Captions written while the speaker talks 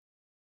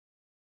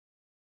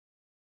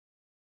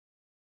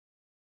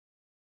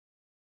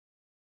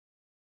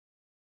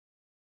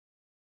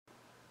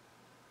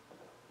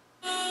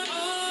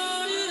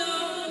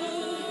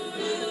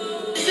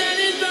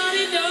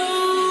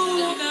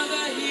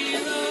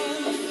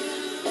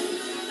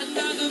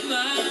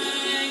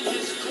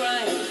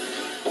crying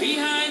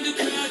behind the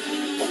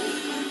curtain.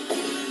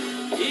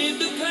 In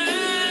the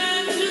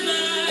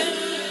pantomime,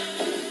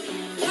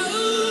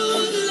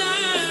 hold the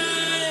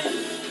line.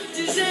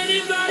 Does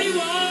anybody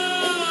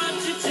want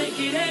to take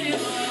it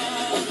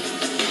anymore?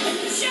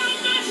 Show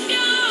must go.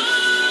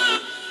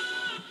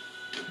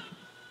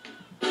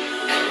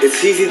 It's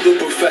Heezus the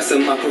professor,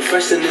 my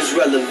profession is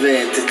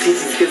relevant. To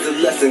teach these kids a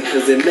lesson,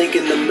 cause they're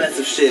making a mess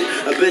of shit.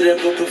 A bit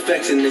of a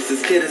perfectionist,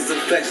 this kid is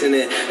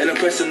affectionate. An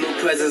impressional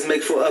presence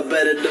make for a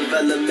better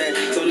development.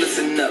 So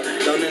listen up,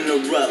 don't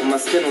interrupt my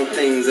spin on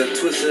things. I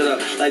twist it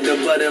up like a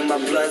butt in my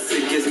blood,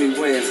 it gives me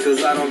wins.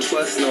 Cause I don't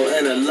trust no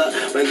inner luck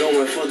when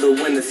going for the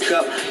winner's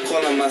cup.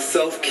 Calling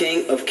myself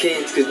king of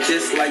kings, cause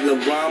just like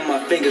LeBron, my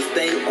fingers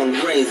stain on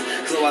rings.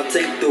 So I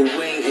take the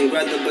wing and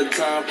grab the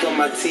baton from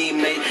my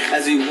teammate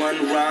as we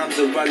run rhymes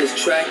around this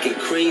track and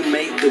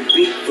cremate the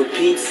beat. For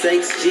Pete's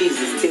sakes,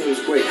 Jesus, team's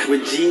great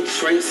with G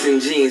traits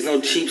and jeans. No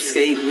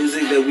cheapskate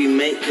music that we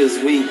make, cause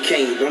we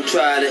can't. Don't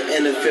try to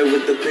interfere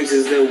with the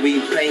pictures that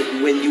we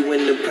paint. When you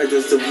in the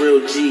presence of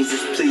real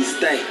Jesus, please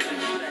thank.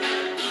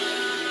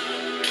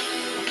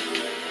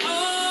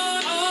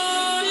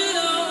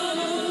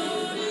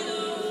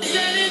 Does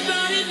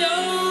anybody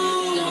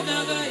know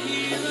another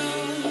hero?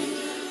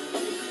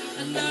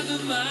 Another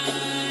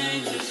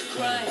mind is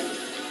crying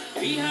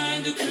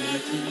behind the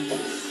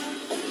curtains.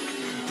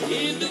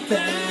 In the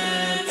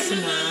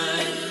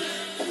pantomime,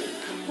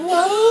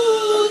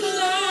 whoa, the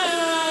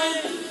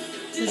line.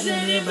 Does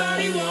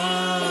anybody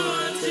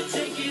want to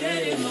take it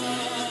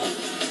anymore?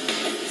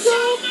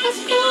 So much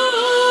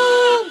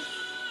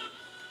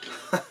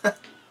fun.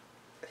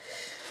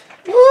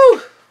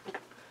 Woo!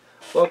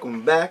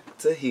 Welcome back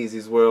to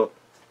Heezus World.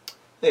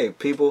 Hey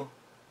people,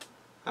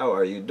 how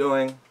are you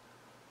doing?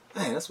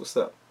 Man, that's what's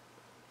up.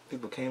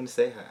 People came to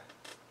say hi.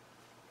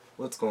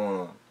 What's going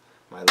on?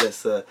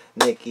 Melissa,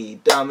 Nikki,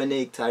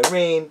 Dominique,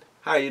 Tyrene,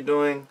 how are you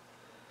doing?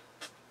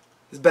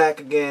 It's back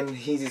again,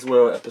 Heezus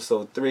World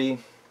episode 3.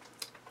 I'm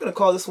gonna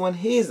call this one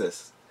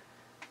Heezus.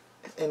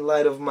 In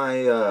light of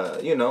my,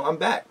 I'm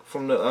back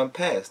from the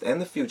past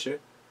and the future.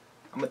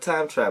 I'm a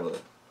time traveler.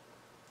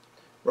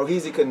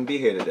 Roheezy couldn't be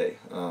here today,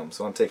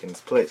 so I'm taking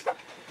his place.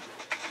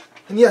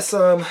 And yes,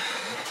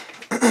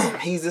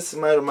 Heezus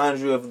might remind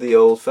you of the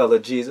old fella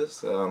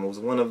Jesus. It was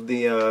one of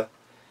the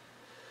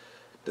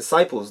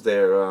disciples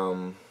there,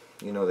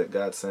 that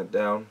God sent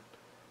down.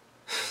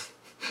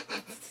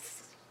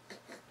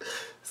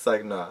 It's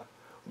like, nah.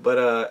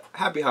 But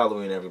happy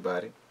Halloween,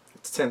 everybody.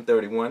 It's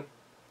 10/31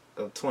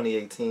 of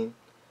 2018.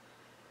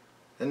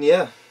 And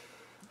yeah,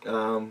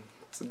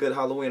 it's a good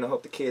Halloween. I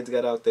hope the kids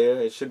got out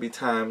there. It should be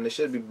time. They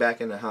should be back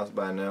in the house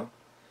by now.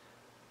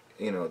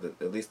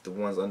 At least the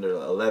ones under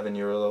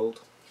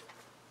 11-year-old.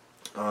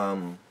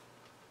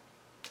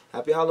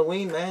 Happy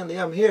Halloween, man.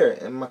 Yeah, I'm here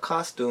in my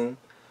costume.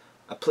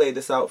 I played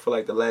this out for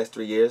like the last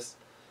 3 years.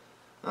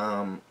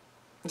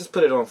 Just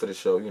put it on for the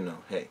show,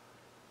 hey.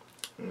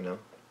 I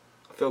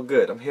feel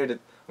good. I'm here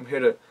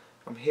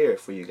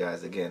for you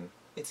guys again.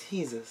 It's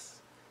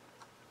Heezus.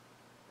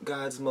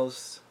 God's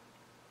most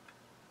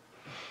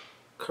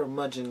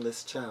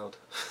curmudgeonless child.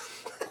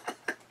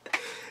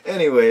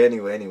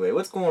 Anyway,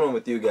 what's going on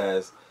with you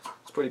guys?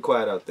 It's pretty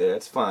quiet out there.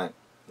 It's fine.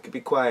 You can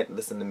be quiet and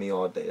listen to me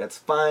all day. That's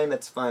fine.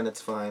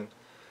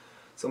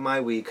 So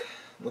my week,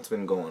 what's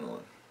been going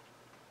on?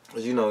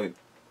 As you know,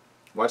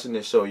 watching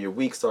this show, your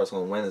week starts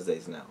on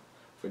Wednesdays now.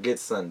 Forget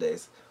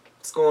Sundays.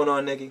 What's going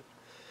on, Nikki?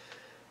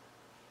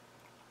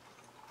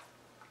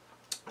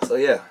 So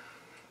yeah,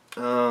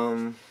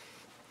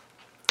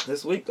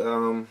 this week,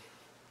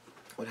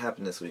 what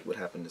happened this week?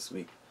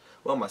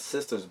 Well, my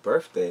sister's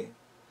birthday,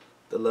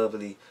 the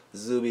lovely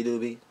Zooby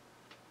Doo.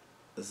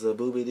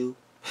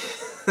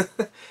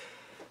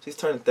 She's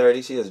turning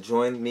 30. She has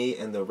joined me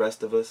and the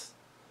rest of us.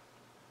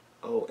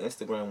 Oh,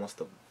 Instagram wants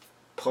to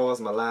pause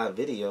my live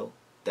video.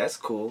 That's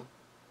cool.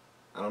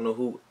 I don't know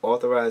who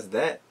authorized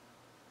that.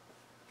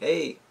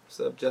 Hey, what's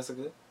up,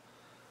 Jessica?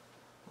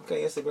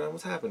 Okay, Instagram,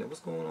 what's happening?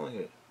 What's going on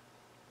here?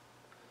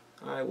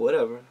 Alright,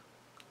 whatever.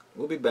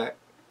 We'll be back.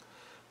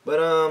 But,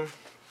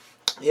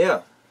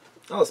 yeah.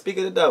 Oh, speak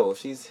of the devil,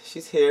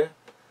 she's here.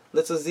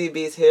 Little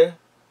ZB's here,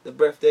 the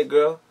birthday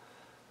girl.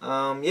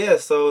 Yeah,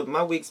 so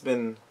my week's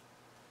been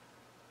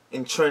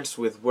entrenched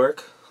with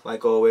work,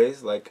 like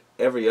always, like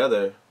every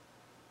other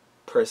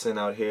person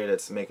out here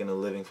that's making a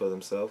living for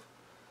themselves.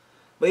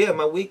 But yeah,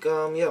 my week,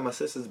 my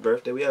sister's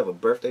birthday. We have a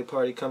birthday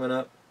party coming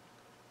up.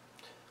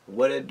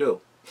 What it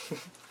do?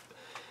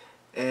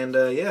 And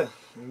yeah,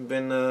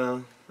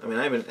 I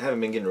haven't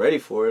been getting ready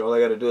for it. All I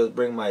gotta do is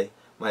bring my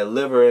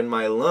liver and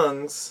my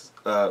lungs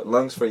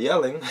for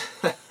yelling.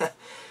 I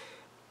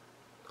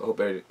hope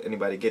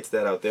anybody gets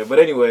that out there. But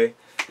anyway,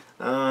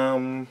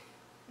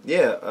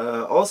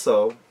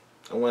 also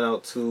I went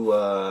out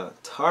to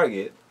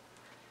Target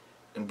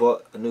and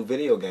bought a new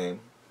video game.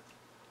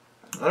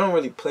 I don't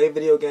really play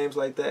video games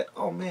like that.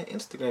 Oh man,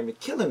 Instagram, you're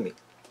killing me.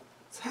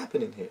 What's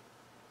happening here?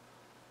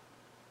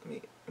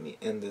 Let me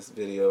end this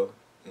video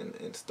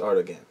and start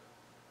again.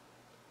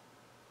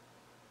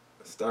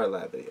 Start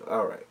live video.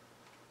 Alright.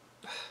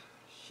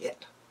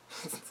 Shit.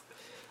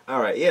 All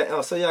right, yeah.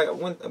 Oh, so y'all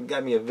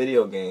got me a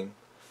video game.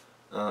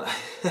 Why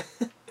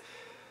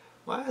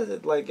is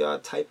it like y'all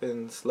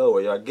typing slow?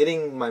 Are y'all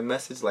getting my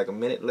message like a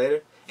minute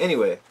later?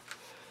 Anyway,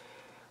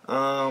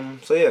 so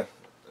yeah,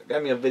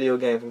 got me a video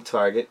game from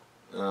Target.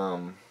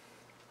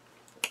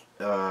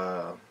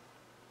 Uh,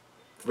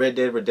 Red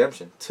Dead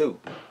Redemption 2.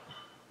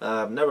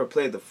 I've never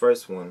played the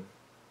first one,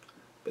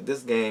 but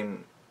this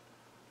game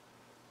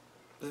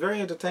is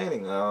very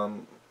entertaining. I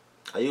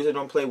usually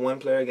don't play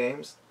one-player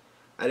games.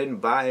 I didn't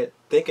buy it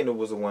thinking it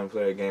was a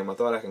one-player game. I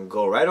thought I can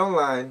go right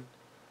online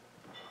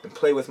and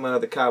play with my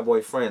other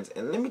cowboy friends.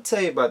 And let me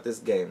tell you about this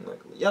game. Like,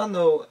 y'all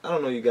know, I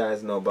don't know if you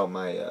guys know about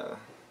my, I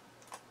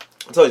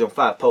told you I'm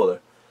 5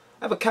 polar.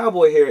 I have a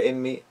cowboy here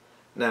in me.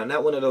 Now,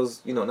 not one of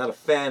those, not a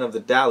fan of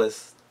the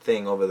Dallas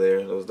thing over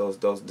there,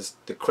 those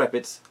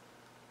decrepits.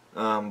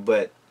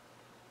 But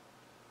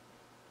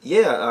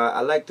yeah, I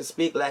like to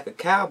speak like a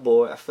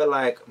cowboy. I feel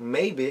like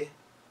maybe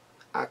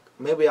I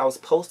was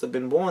supposed to have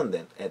been born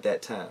then at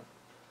that time.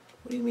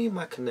 What do you mean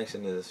my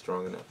connection isn't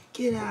strong enough?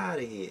 Get out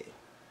of here.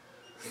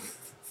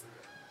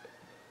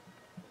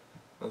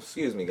 Oh,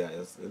 excuse me,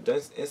 guys.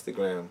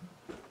 Instagram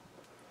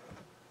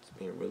is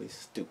being really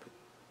stupid.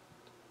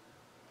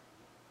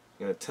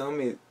 You're gonna tell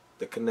me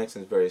the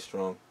connection is very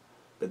strong,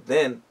 but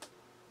then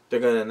they're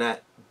gonna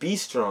not be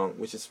strong,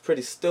 which is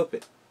pretty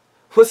stupid.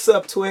 What's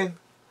up, twin?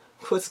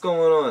 What's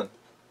going on?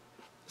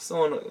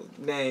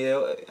 Man,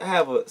 yo, I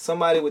have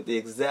somebody with the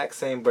exact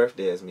same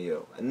birthday as me,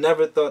 yo. I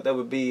never thought that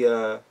would be,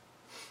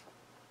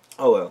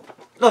 oh well.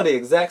 No, the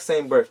exact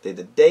same birthday.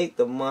 The date,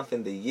 the month,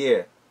 and the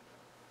year.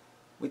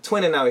 We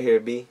twinning out here,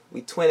 B.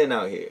 We twinning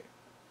out here.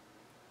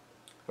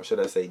 Or should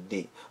I say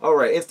D?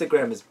 Alright,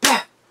 Instagram is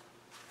back!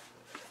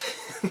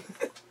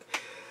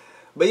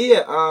 But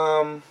yeah,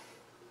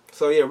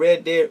 so yeah,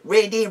 Red Dead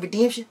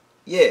Redemption?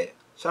 Yeah.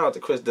 Shout out to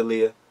Chris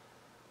D'Elia.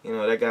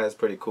 That guy is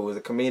pretty cool. He's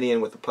a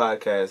comedian with a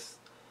podcast.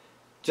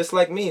 Just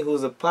like me,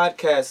 who's a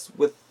podcast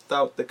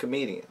without the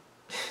comedian.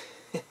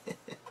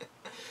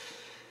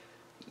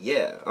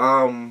 Yeah.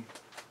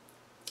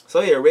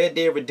 So yeah, Red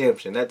Dead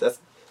Redemption. That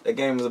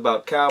game is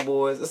about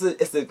cowboys.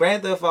 It's the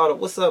Grand Theft Auto.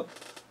 What's up?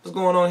 What's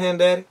going on here,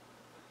 Daddy?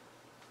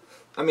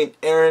 I mean,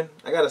 Aaron.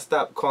 I gotta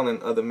stop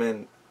calling other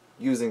men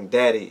using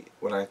Daddy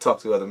when I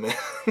talk to other men.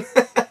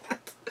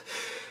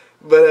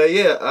 But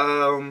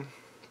yeah,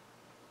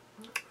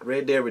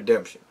 Red Dead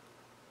Redemption.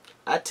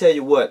 I tell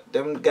you what,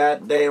 them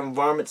goddamn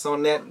varmints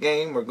on that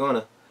game are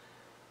gonna...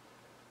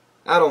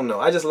 I don't know.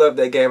 I just love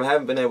that game. I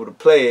haven't been able to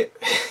play it,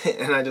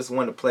 and I just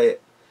want to play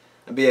it.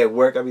 I be at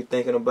work, I be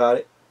thinking about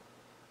it,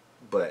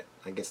 but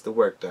I gets the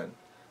work done.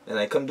 And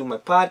I come do my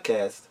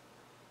podcast,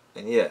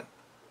 and yeah.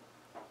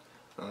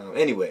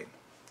 Anyway,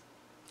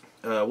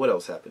 what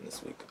else happened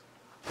this week?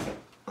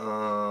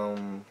 Oh,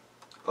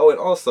 and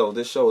also,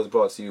 this show is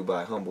brought to you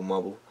by Humble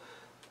Mumble,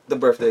 the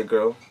birthday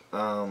girl,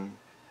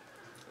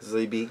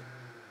 ZB,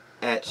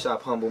 at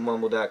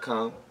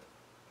shophumblemumble.com.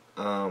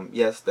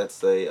 Yes,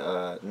 that's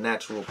a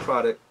natural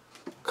product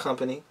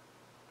company,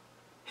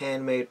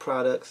 handmade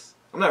products.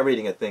 I'm not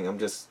reading a thing. I'm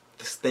just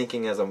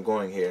thinking as I'm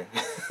going here.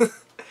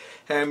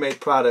 Handmade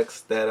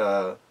products that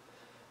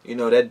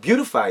that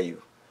beautify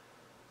you.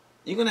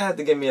 You're gonna have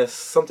to give me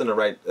something to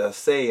write,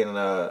 say, and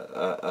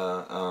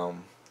I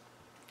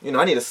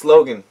need a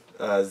slogan,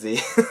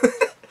 Z.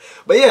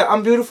 But yeah,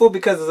 I'm beautiful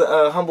because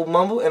of Humble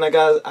Mumble, and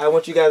I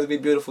want you guys to be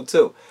beautiful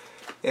too.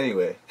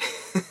 Anyway.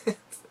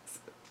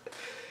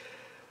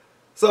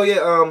 So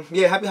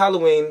yeah, happy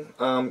Halloween.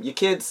 Your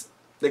kids,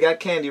 they got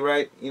candy,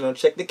 right?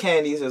 Check the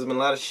candies. There's been a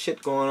lot of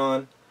shit going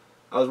on.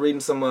 I was reading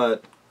some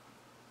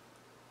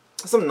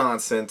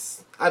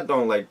nonsense. I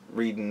don't like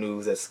reading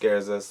news that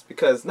scares us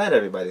because not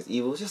everybody's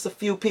evil. It's just a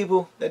few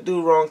people that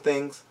do wrong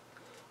things.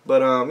 But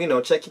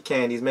check your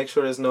candies. Make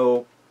sure there's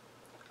no,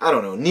 I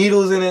don't know,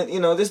 needles in it.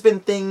 There's been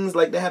things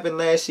like that happened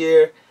last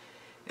year.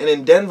 And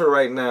in Denver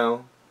right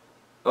now,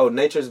 oh,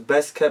 nature's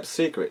best kept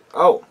secret.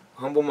 Oh,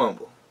 Humble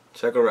Mumble.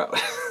 Check her out.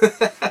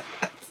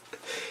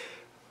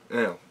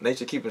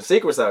 Nature keeping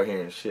secrets out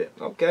here and shit.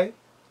 Okay.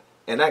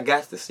 And I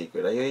got the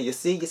secret. You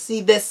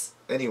see this?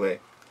 Anyway.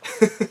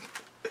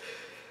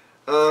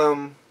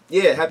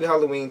 Yeah, happy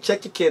Halloween.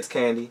 Check your kids'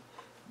 candy.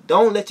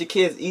 Don't let your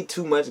kids eat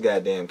too much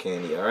goddamn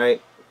candy,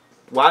 alright?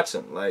 Watch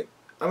them. Like,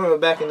 I remember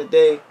back in the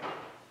day,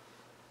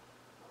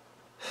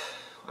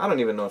 I don't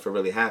even know if it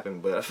really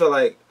happened, but I feel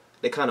like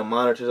they kind of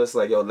monitored us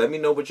like, yo, let me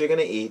know what you're going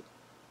to eat.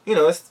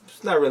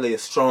 It's not really a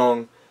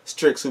strong,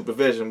 strict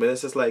supervision, but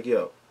it's just like,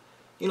 yo,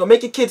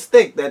 make your kids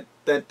think that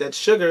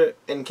sugar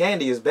and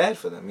candy is bad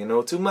for them,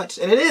 too much.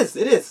 And it is.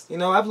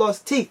 I've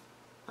lost teeth.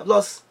 I've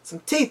lost some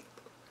teeth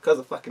because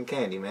of fucking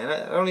candy, man.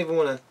 I don't even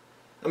want to,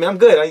 I'm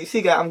good. You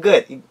see, guys, I'm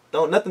good.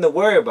 Nothing to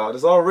worry about.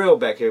 It's all real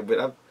back here,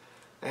 but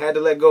I had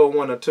to let go of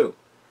one or two.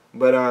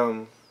 But,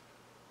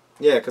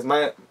 yeah, because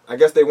I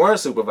guess they weren't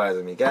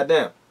supervising me.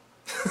 Goddamn.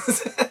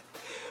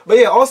 But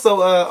yeah,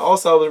 also I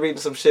was reading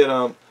some shit,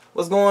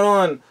 what's going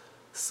on,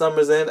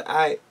 Summer's End?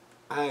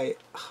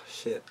 Oh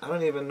shit, I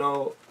don't even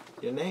know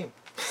your name.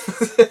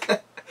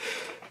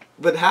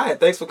 But hi,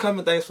 thanks for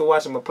coming, thanks for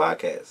watching my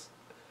podcast.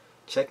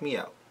 Check me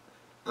out.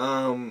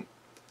 Yeah.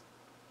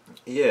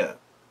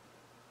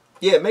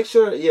 Yeah, make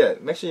sure your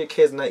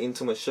kid's not eating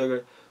too much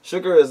sugar.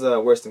 Sugar is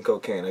worse than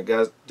cocaine.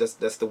 Guys,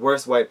 that's the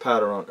worst white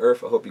powder on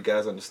earth. I hope you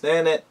guys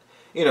understand that.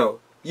 You know,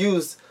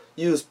 use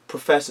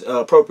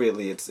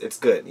appropriately. It's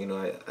good. You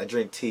know, I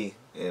drink tea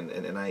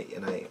and I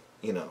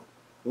you know,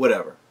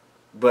 whatever.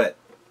 But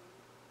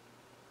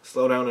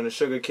slow down on the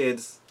sugar,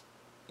 kids.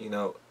 You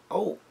know,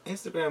 oh,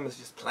 Instagram is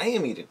just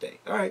playing me today.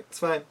 All right, it's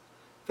fine.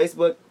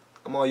 Facebook,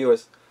 I'm all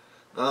yours.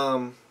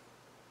 Yeah.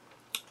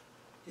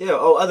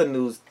 Oh, other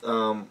news.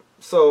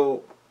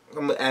 So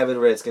I'm an avid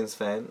Redskins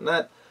fan.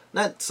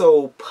 Not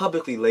so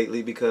publicly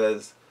lately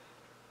because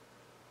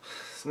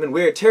I'm in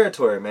weird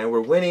territory, man.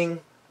 We're winning.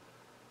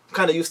 I'm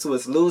kind of used to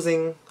us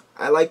losing.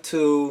 I like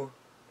to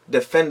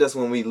defend us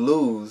when we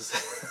lose.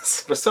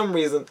 For some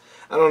reason,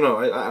 I don't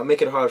know. I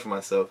make it hard for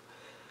myself.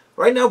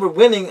 Right now we're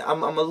winning.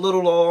 I'm a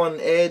little on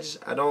edge.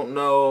 I don't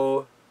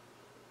know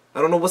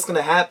what's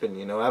gonna happen.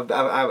 You know,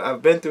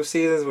 I've been through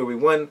seasons where we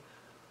won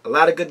a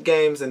lot of good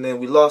games and then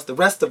we lost the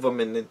rest of them,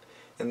 and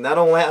I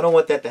don't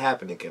want that to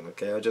happen again.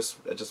 Okay, I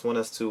just want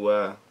us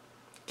to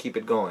keep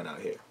it going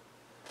out here.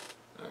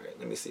 All right,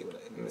 let me see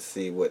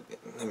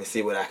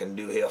what I can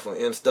do here for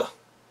Insta.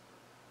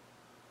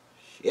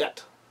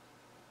 Shit.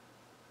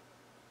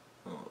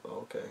 Oh,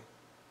 okay.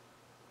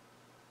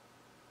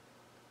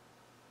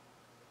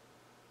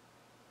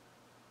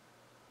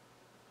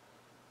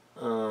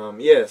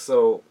 Yeah,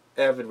 so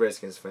avid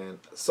Redskins fan.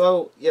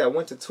 So yeah, I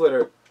went to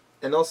Twitter,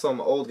 and also I'm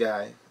an old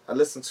guy. I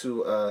listen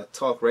to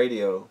talk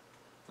radio,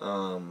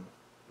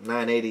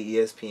 980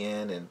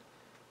 ESPN and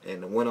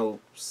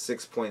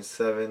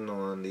 106.7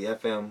 on the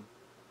FM.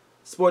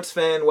 Sports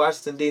fan,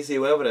 Washington D.C.,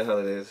 whatever the hell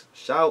it is.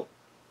 Shout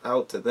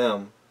out to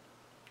them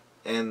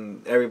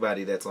and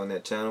everybody that's on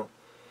that channel.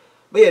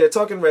 But yeah, they're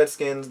talking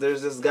Redskins.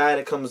 There's this guy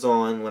that comes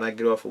on when I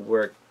get off of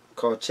work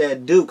called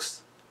Chad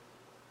Dukes,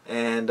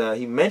 and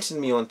he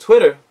mentioned me on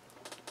Twitter.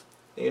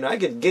 You know, I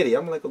get giddy.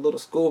 I'm like a little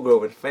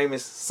schoolgirl with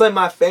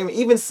semi-famous,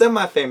 even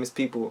semi-famous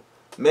people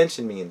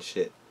mention me and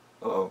shit.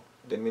 Uh-oh.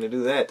 Didn't mean to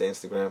do that to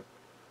Instagram.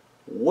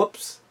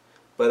 Whoops.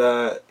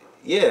 But,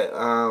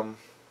 yeah.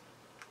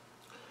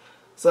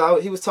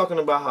 So he was talking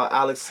about how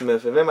Alex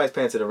Smith, if anybody's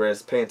paying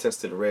attention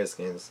to the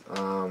Redskins,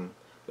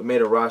 we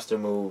made a roster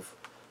move.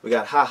 We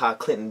got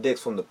Clinton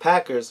Dix from the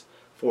Packers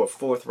for a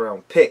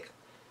 4th-round pick.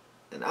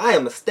 And I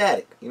am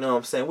ecstatic. You know what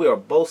I'm saying? We are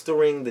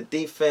bolstering the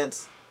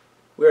defense.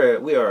 We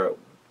are,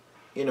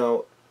 you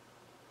know,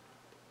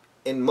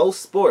 in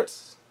most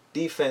sports,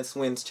 defense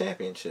wins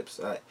championships.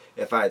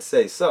 If I'd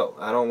say so.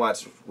 I don't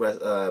watch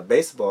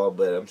baseball,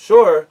 but I'm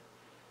sure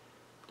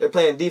they're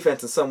playing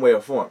defense in some way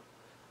or form.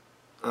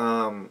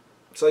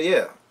 So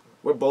yeah,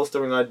 we're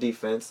bolstering our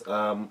defense.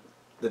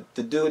 The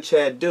dude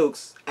Chad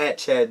Dukes, at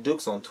Chad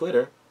Dukes on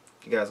Twitter,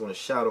 if you guys want to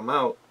shout him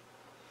out.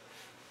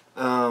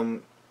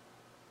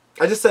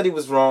 I just said he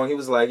was wrong. He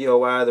was like, yo,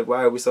 why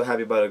are we so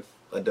happy about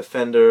a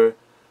defender?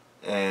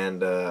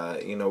 And,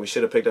 you know, we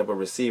should have picked up a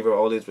receiver.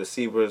 All these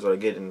receivers are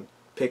getting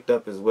picked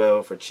up as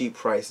well for cheap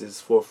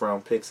prices,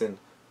 4th-round picks and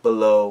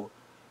below.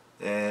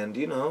 And,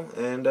 you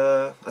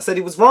know, I said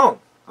he was wrong.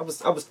 I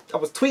was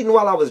tweeting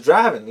while I was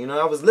driving. You know,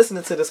 I was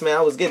listening to this man.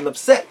 I was getting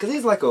upset because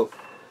he's like a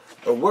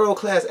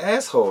world-class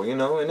asshole, you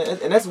know.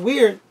 And that's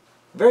weird.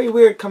 Very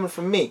weird coming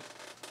from me.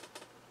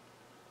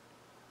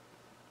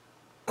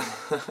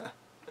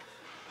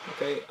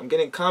 Okay, I'm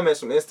getting comments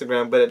from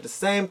Instagram, but at the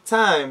same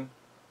time,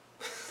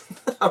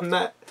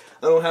 I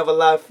don't have a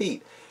live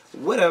feed.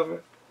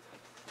 Whatever.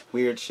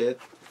 Weird shit.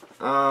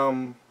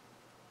 But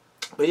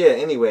yeah,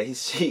 anyway, he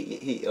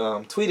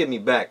tweeted me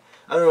back.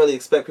 I don't really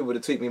expect people to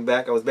tweet me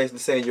back. I was basically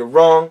saying you're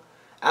wrong.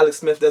 Alex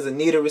Smith doesn't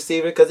need a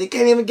receiver because he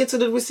can't even get to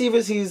the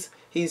receivers he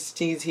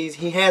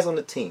has on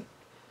the team.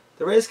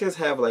 The Redskins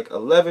have like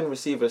 11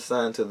 receivers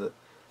signed to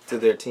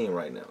their team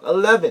right now.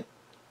 11.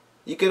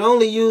 You can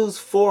only use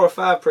 4 or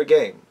 5 per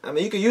game. I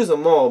mean, you can use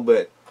them all,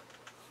 but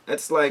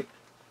that's like,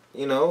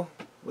 you know,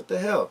 what the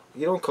hell?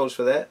 You don't coach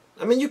for that.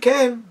 I mean, you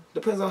can.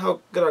 Depends on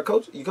how good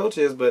your coach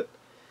is, but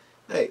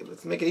hey,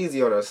 let's make it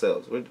easy on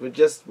ourselves. We're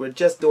just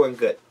doing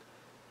good.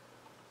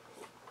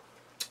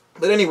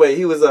 But anyway,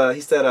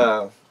 he said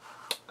I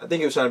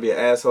think he was trying to be an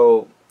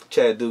asshole.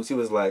 Chad Dukes. He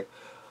was like,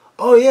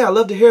 "Oh yeah, I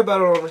love to hear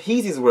about it on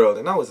Heezus World,"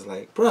 and I was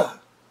like, "Bruh,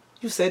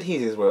 you said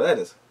Heezus World. That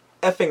is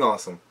effing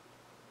awesome."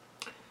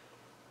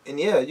 And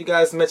yeah, you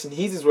guys mentioned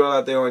Heezus World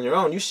out there on your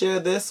own. You share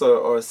this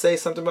or say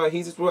something about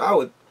Heezus World, I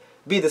would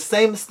be the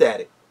same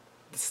ecstatic.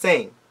 The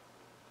same.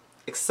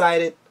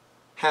 Excited,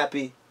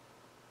 happy,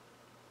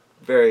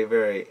 very,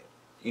 very,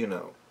 you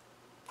know,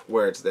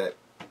 words that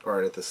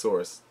are at the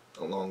source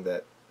along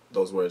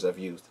those words I've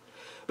used.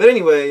 But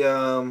anyway,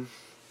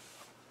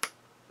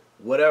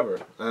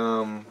 whatever.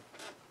 I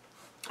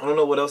don't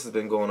know what else has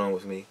been going on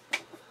with me.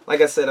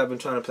 Like I said, I've been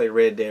trying to play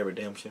Red Dead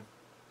Redemption.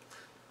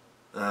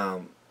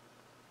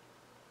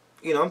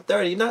 You know, I'm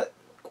 30.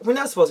 We're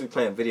not supposed to be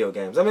playing video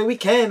games. I mean, we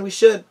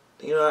should.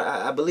 You know,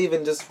 I believe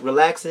in just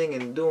relaxing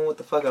and doing what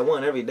the fuck I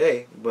want every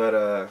day.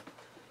 But,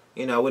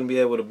 You know, I wouldn't be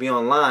able to be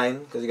online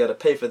because you got to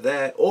pay for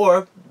that,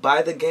 or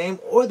buy the game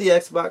or the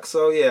Xbox.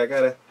 So yeah, I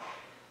gotta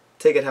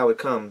take it how it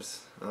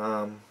comes.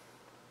 But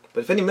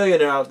if any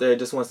millionaire out there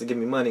just wants to give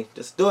me money,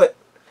 just do it.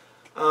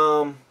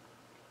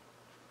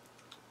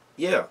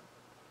 Yeah.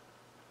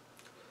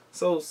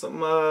 So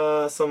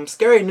some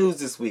scary news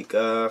this week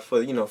for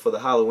for the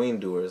Halloween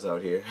doers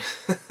out here.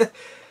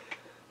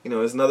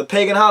 It's another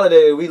pagan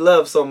holiday we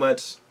love so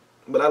much,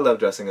 but I love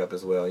dressing up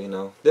as well.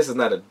 This is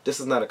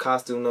not a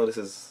costume. No, this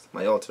is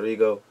my alter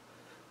ego.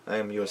 I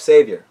am your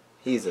savior,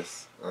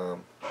 Heezus.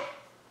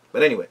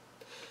 But anyway,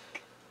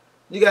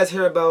 you guys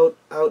hear about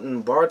out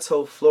in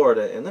Bartow,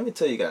 Florida, and let me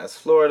tell you guys,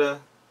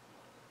 Florida.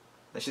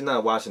 And she's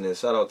not watching this.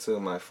 Shout out to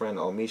my friend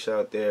Almisha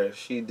out there.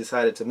 She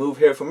decided to move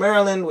here from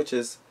Maryland, which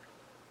is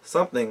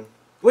something.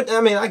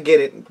 I mean, I get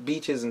it,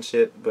 beaches and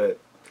shit, but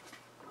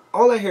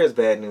all I hear is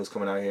bad news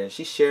coming out here, and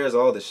she shares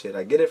all the shit.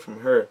 I get it from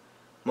her.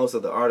 Most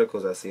of the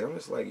articles I see, I'm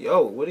just like,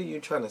 yo, what are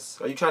you trying to?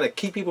 Are you trying to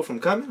keep people from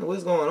coming?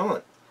 What's going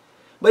on?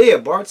 But yeah,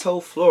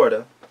 Bartow,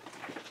 Florida,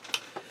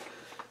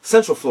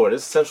 Central Florida.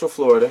 This is Central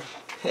Florida.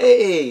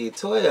 Hey,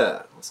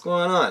 Toya, what's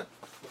going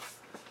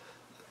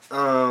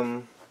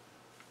on?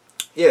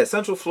 Yeah,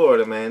 Central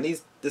Florida, man.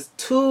 There's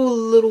two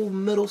little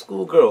middle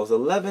school girls,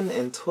 11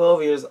 and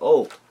 12 years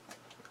old.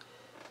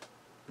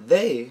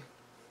 I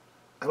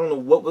don't know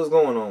what was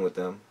going on with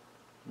them,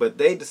 but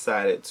they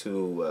decided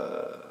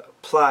to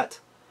plot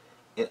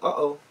and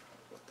what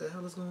the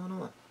hell is going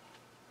on?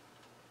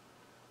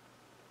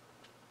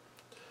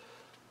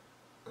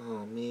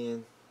 Oh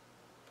man,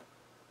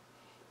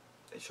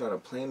 they trying to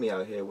play me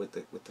out here with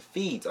the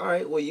feeds. All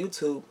right, well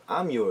YouTube,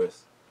 I'm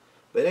yours.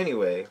 But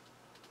anyway,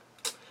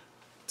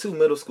 two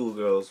middle school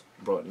girls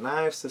brought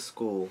knives to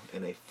school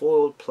in a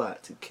foiled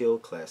plot to kill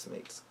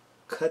classmates,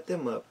 cut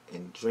them up,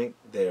 and drink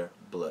their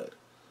blood.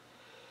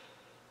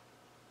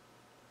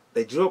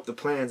 They drew up the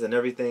plans and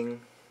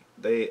everything.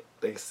 They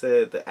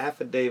said the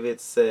affidavit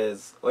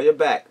says, "Oh, you're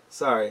back.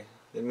 Sorry,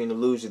 didn't mean to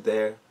lose you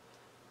there."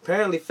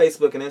 Apparently,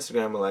 Facebook and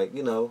Instagram are like,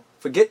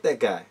 forget that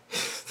guy.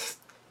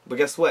 But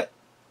guess what?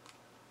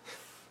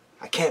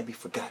 I can't be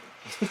forgotten.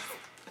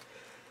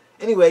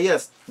 Anyway,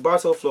 yes,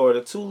 Bartow,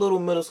 Florida. Two little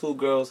middle school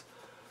girls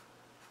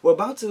were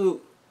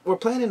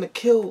planning to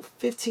kill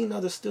 15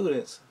 other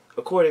students,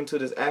 according to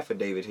this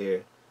affidavit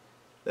here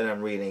that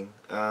I'm reading.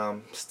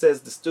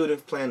 Says the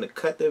students plan to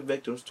cut their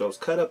victims' throats,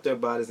 cut up their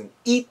bodies, and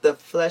eat the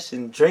flesh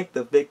and drink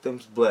the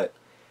victims' blood.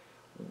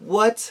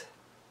 What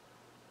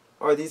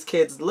are these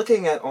kids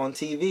looking at on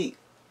TV?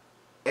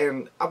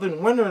 And I've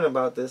been wondering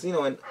about this, in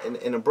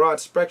a broad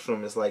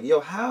spectrum. It's like, yo,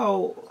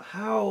 how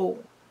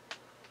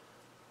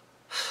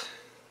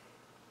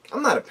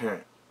I'm not a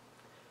parent,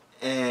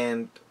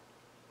 and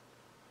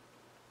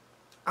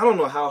I don't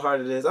know how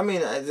hard it is. I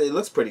mean, it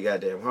looks pretty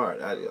goddamn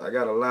hard. I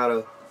got a lot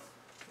of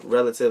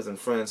relatives and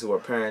friends who are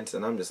parents,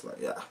 and I'm just like,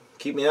 yeah,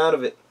 keep me out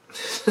of it.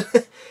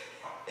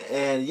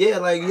 And yeah,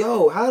 like,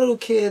 yo, how do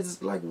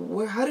kids, like,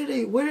 where do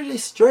they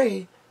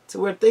stray to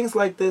where things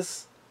like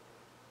this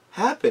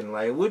happen?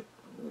 Like,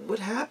 what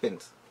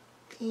happened?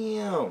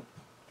 Damn.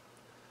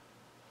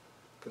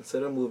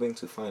 Consider moving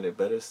to find a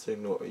better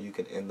signal, or you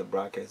can end the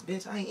broadcast.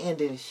 Bitch, I ain't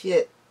ending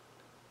shit.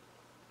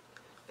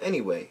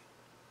 Anyway,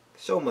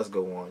 show must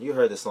go on. You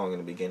heard the song in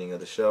the beginning of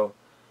the show.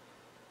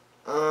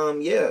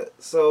 Yeah,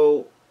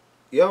 so,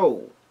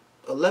 yo,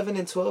 11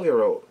 and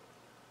 12-year-old.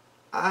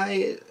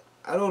 I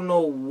don't know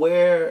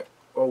where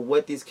or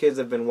what these kids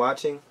have been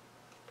watching.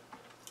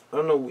 I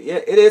don't know. Yeah,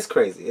 it is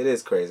crazy. It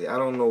is crazy. I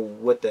don't know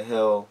what the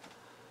hell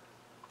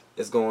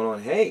is going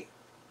on. Hey,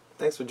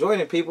 thanks for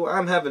joining, people.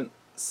 I'm having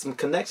some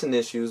connection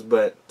issues,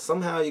 but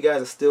somehow you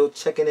guys are still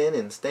checking in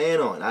and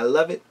staying on. I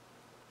love it.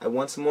 I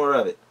want some more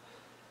of it.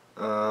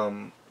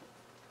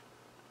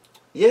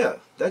 Yeah,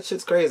 that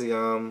shit's crazy.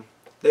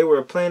 They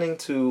were planning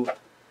to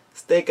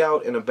stake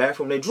out in a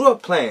bathroom. They drew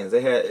up plans.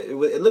 It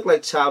looked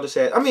like childish.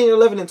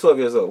 11 and 12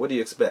 years old. What do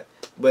you expect?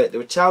 But there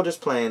were childish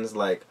plans,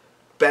 like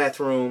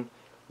bathroom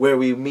where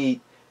we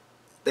meet.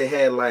 They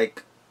had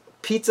like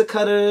pizza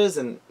cutters,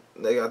 and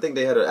I think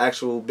they had an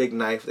actual big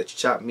knife that you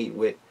chop meat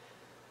with.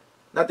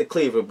 Not the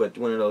cleaver, but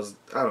one of those,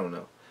 I don't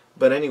know.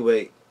 But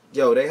anyway,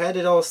 yo, they had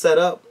it all set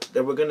up. They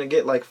were gonna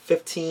get like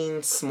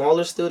 15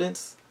 smaller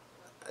students.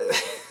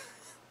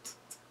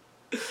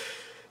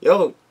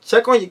 Yo,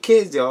 check on your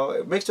kids,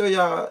 y'all. Make sure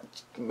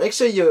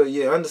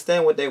you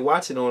understand what they're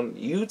watching on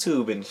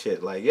YouTube and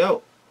shit. Like,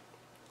 yo,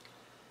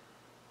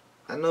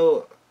 I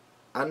don't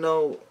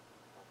know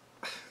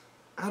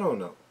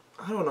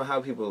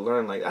how people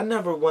learn. Like, I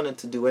never wanted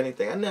to do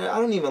anything. I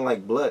don't even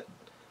like blood.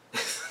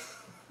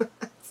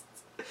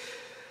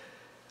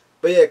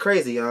 But yeah,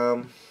 crazy.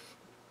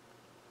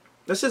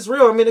 That's just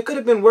real. I mean, it could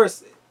have been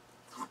worse.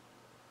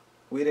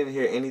 We didn't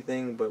hear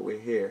anything, but we're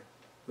here.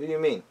 What do you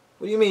mean?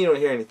 What do you mean you don't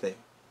hear anything?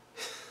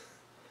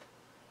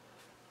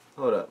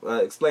 Hold up.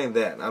 Explain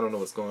that. I don't know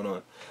what's going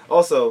on.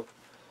 Also,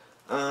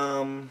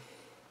 damn,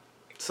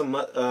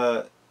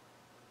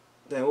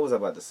 what was I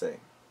about to say?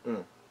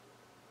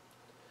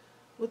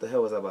 What the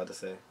hell was I about to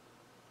say?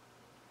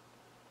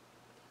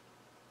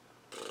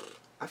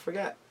 I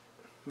forgot.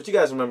 But you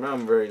guys remember,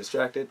 I'm very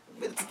distracted.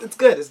 It's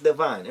good. It's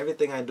divine.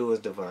 Everything I do is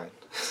divine.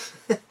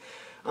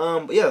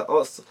 But yeah,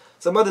 also,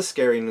 some other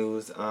scary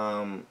news.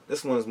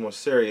 This one is more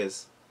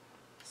serious.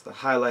 It's the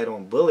highlight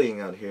on bullying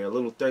out here. A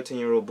little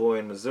 13-year-old boy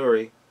in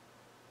Missouri.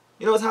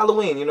 You know, it's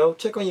Halloween, you know.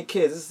 Check on your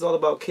kids. This is all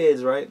about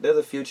kids, right? They're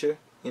the future,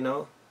 you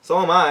know. So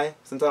am I,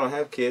 since I don't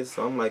have kids.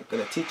 So I'm, like,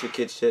 going to teach your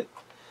kids shit.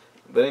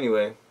 But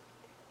anyway,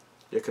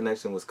 your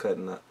connection was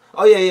cutting up.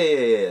 Oh,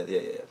 yeah.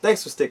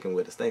 Thanks for sticking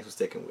with us. Thanks for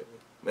sticking with me.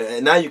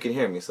 And now you can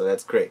hear me, so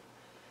that's great.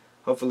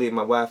 Hopefully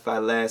my Wi-Fi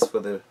lasts for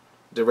the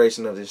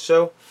duration of this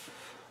show.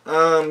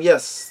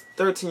 Yes,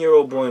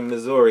 13-year-old boy in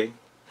Missouri.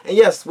 And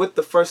yes, with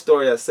the first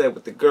story I said,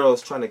 with the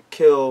girls trying to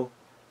kill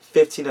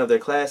 15 of their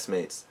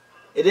classmates.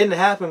 It didn't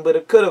happen, but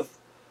it could have.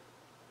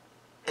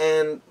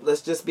 And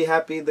let's just be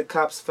happy the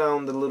cops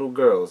found the little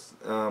girls.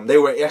 They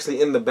were actually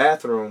in the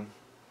bathroom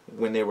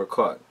when they were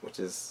caught, which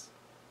is...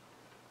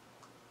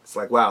 It's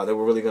like, wow, they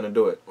were really going to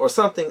do it. Or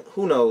something,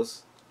 who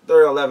knows.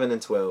 They're 11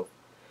 and 12.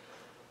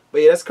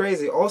 But yeah, that's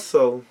crazy.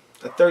 Also,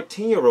 a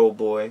 13-year-old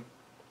boy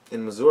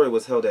in Missouri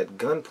was held at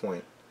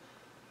gunpoint.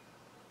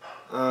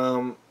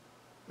 I'm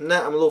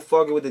a little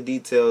foggy with the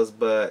details,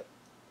 but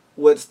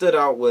what stood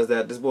out was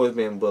that this boy was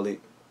being bullied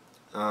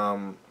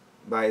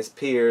by his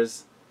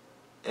peers,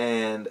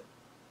 and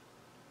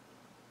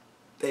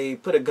they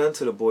put a gun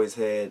to the boy's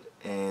head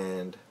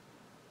and,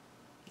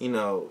 you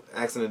know,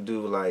 asking him to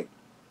do, like,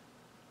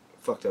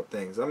 fucked up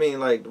things. I mean,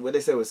 like, what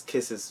they said was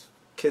kiss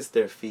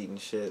their feet and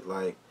shit.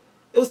 Like,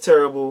 it was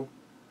terrible.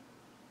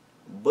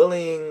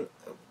 Bullying.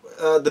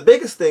 The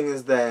biggest thing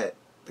is that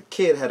the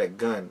kid had a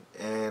gun,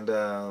 and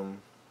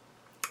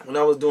when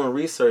I was doing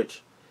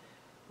research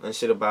and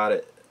shit about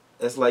it,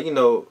 it's like, you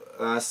know,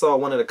 I saw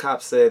one of the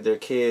cops said their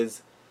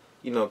kids,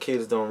 you know,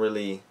 kids don't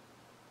really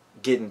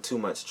get in too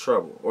much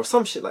trouble or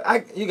some shit.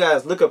 Like, you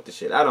guys look up the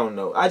shit. I don't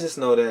know. I just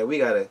know that we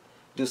gotta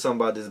do something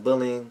about this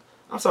bullying.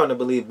 I'm starting to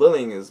believe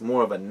bullying is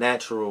more of a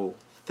natural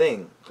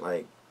thing.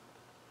 Like,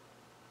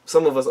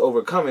 some of us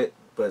overcome it,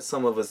 but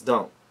some of us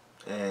don't.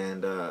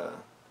 And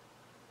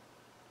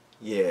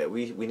yeah,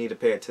 we need to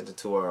pay attention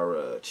to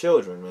our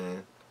children,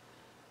 man.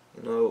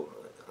 You know,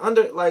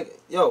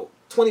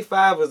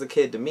 25 was a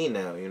kid to me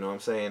now, you know what I'm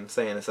saying?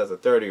 Saying this as a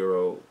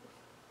 30-year-old.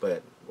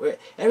 But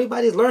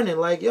everybody's learning,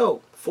 like,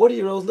 yo,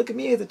 40-year-olds look at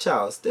me as a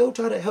child. Still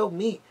try to help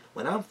me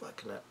when I'm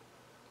fucking up.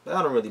 But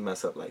I don't really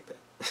mess up like that.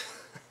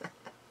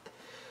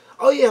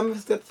 Oh, yeah,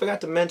 I forgot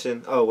to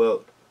mention. Oh,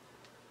 well,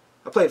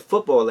 I played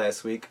football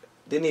last week.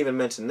 Didn't even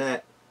mention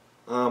that.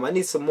 I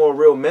need some more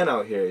real men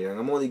out here, young.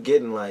 I'm only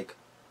getting, like,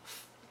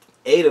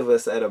 8 of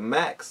us at a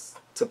max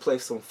to play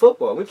some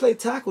football. We played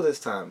tackle this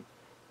time.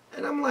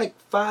 And I'm like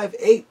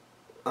 5'8",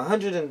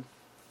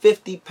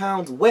 150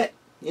 pounds wet.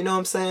 You know what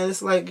I'm saying?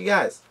 It's like, you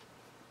guys,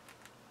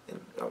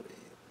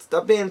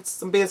 stop being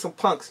some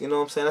punks. You know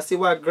what I'm saying? I see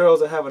why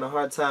girls are having a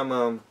hard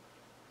time,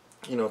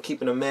 you know,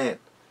 keeping a man.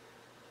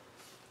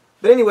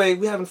 But anyway,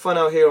 we having fun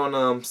out here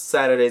on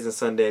Saturdays and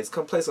Sundays.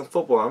 Come play some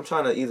football. I'm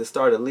trying to either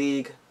start a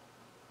league.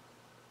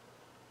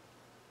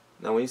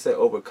 Now, when you say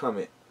overcome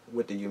it,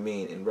 what do you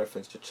mean in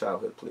reference to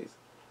childhood, please?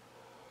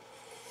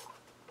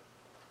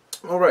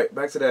 Alright,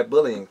 back to that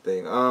bullying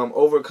thing.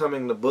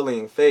 Overcoming the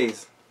bullying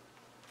phase.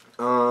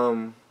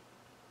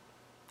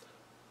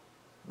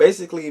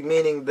 Basically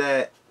meaning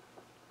that,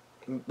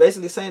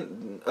 basically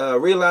saying,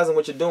 realizing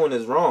what you're doing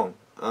is wrong.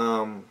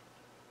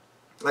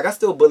 Like, I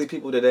still bully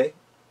people today.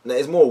 Now,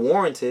 it's more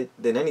warranted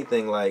than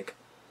anything. Like,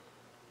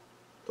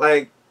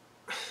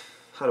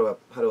 how do I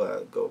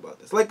go about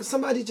this? Like,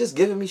 somebody just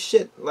giving me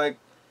shit. Like,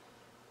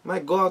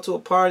 might go out to a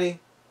party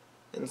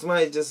and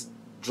somebody just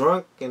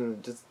drunk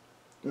and just,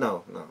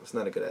 no, it's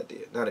not a good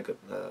idea. Not a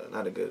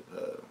good.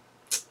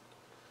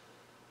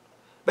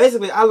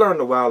 Basically, I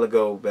learned a while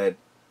ago that,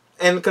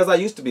 and because I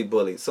used to be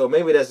bullied, so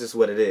maybe that's just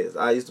what it is.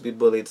 I used to be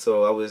bullied,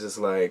 so I was just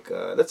like,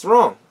 that's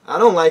wrong. I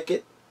don't like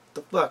it.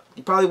 The fuck?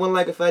 You probably wouldn't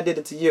like it if I did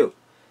it to you.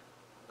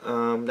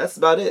 That's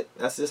about it.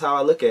 That's just how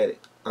I look at it.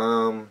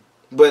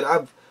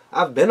 But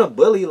I've been a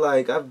bully.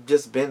 Like, I've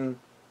just been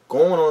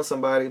going on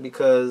somebody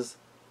because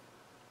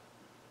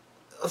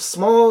of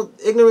small,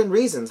 ignorant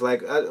reasons.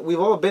 Like, we've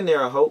all been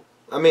there, I hope.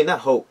 I mean, not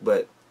hope,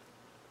 but,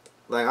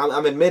 like,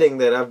 I'm admitting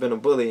that I've been a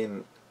bully,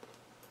 and,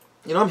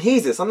 you know, I'm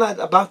Heezus. I'm not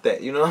about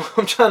that, you know.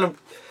 I'm trying to,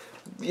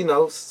 you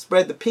know,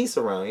 spread the peace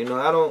around, you know.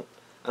 I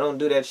don't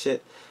do that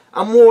shit.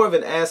 I'm more of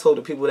an asshole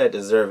to people that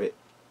deserve it.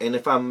 And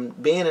if I'm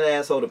being an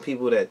asshole to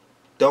people that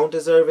don't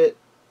deserve it,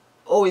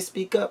 always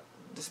speak up.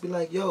 Just be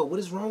like, yo, what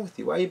is wrong with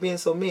you? Why are you being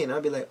so mean?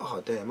 I'll be like,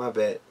 oh, damn, my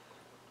bad.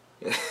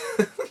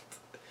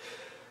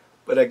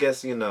 But I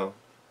guess, you know,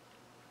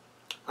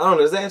 I don't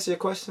know. Does that answer your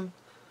question?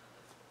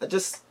 I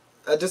just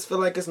feel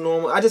like it's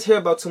normal. I just hear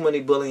about too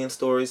many bullying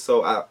stories,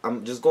 so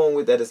I'm just going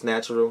with that. It's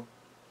natural.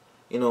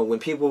 You know, when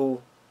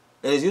people,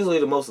 and it's usually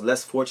the most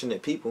less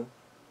fortunate people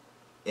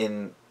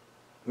in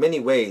many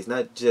ways,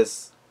 not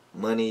just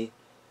money.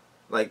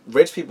 Like,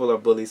 rich people are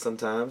bullied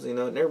sometimes, you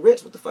know, and they're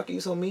rich. What the fuck are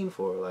you so mean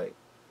for? Like,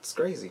 it's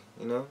crazy,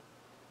 you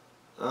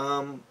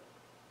know?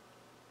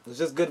 It's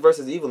just good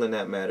versus evil in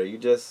that matter. You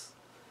just,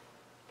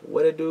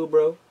 What it do,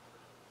 bro?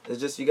 It's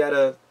just you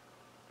gotta.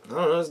 I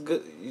don't know. It's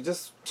good. You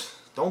just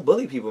don't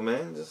bully people,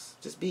 man.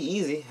 Just be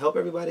easy. Help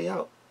everybody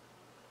out.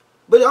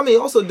 But I mean,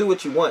 also do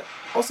what you want.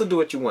 Also do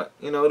what you want.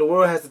 You know, the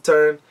world has to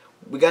turn.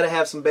 We gotta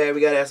have some bad.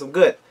 We gotta have some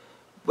good.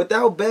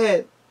 Without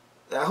bad,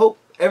 I hope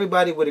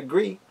everybody would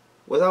agree.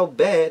 Without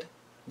bad,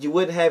 you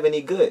wouldn't have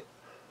any good.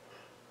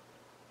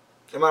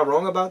 Am I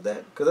wrong about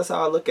that? Because that's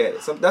how I look at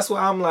it. So that's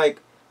why I'm like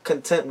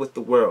content with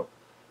the world.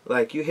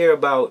 Like you hear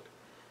about.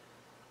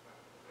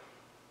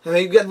 I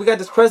mean, we got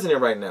this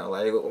president right now.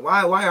 Like,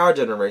 why our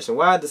generation?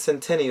 Why the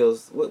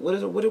centennials? What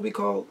is it? What do we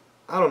call?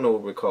 I don't know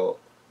what we call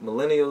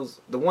millennials.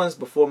 The ones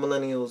before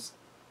millennials.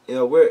 You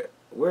know,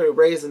 we're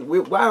raising.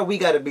 Why are we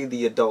got to be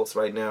the adults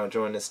right now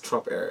during this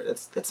Trump era?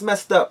 That's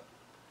messed up.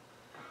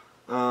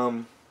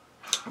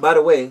 By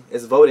the way,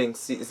 it's voting.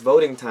 See, it's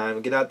voting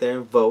time. Get out there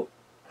and vote.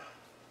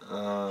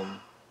 I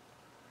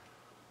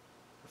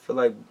feel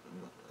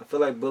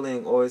like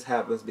bullying always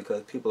happens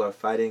because people are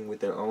fighting with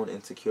their own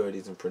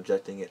insecurities and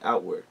projecting it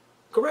outward.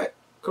 Correct.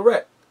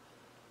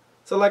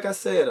 So like I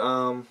said,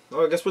 I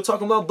guess we're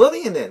talking about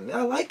bullying then.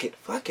 I like it.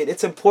 Fuck it.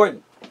 It's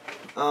important.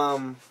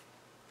 That's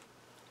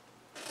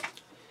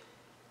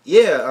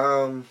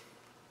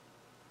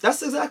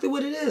exactly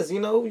what it is, you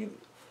know.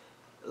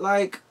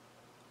 Like,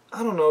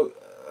 I don't know,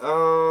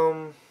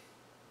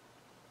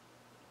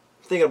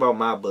 thinking about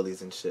my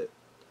bullies and shit.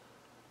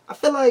 I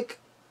feel like,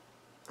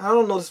 I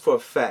don't know this for a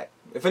fact.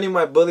 If any of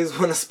my bullies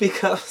want to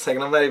speak up, it's like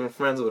I'm not even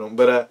friends with them.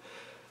 But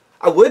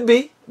I would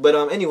be. But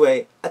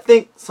anyway, I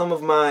think some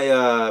of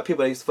my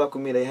people that used to fuck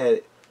with me, they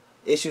had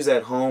issues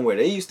at home where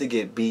they used to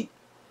get beat.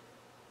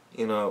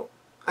 You know,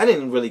 I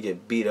didn't really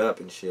get beat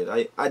up and shit.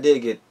 I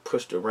did get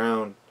pushed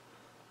around.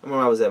 I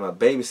remember I was at my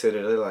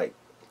babysitter. They like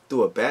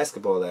threw a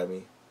basketball at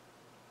me.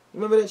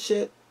 Remember that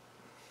shit?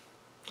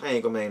 I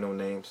ain't gonna make no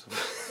names.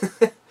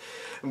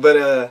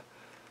 But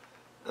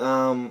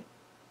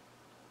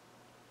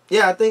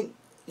yeah, I think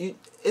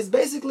it's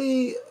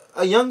basically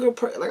a younger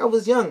like I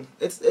was young.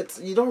 It's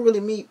you don't really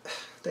meet.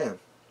 Damn,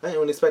 I didn't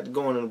really expect to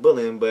go into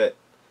bullying, but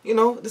you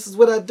know, this is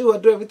what I do. I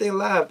do everything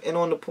live and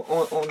on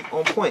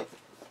point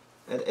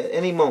at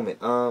any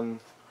moment.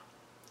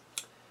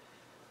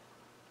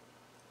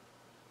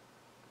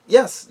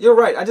 Yes, you're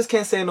right. I just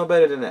can't say it no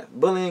better than that.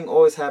 Bullying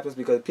always happens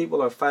because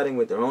people are fighting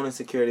with their own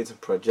insecurities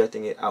and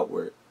projecting it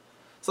outward.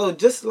 So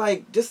just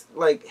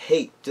like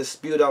hate, just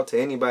spewed out to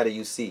anybody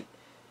you see.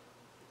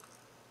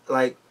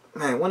 Like,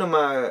 man, one of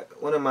my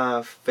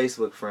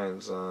Facebook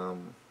friends,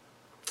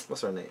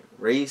 what's her name?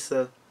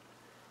 Raisa.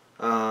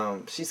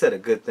 She said a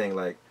good thing.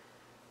 Like,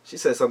 she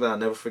said something I'll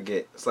never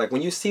forget. It's like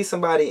when you see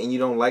somebody and you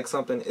don't like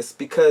something, it's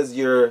because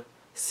you're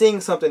seeing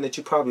something that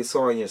you probably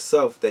saw in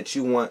yourself that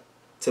you want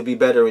to be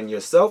better in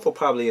yourself or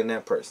probably in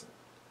that person.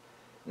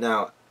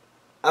 Now,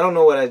 I don't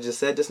know what I just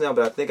said just now,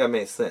 but I think I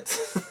made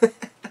sense.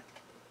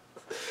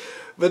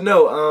 But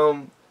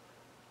no,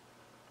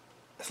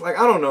 it's like,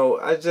 I don't know.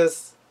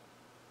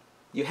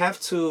 You have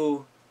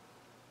to,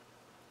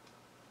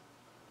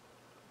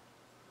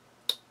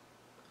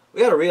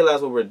 we got to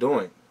realize what we're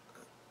doing.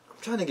 I'm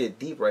trying to get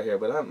deep right here,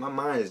 but my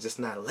mind is just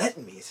not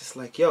letting me. It's just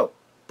like, yo,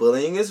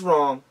 bullying is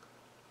wrong.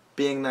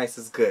 Being nice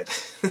is good.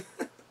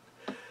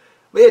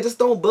 But yeah, just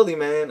don't bully,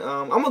 man.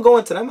 I'm going to go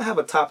into that. I'm going to have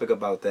a topic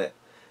about that.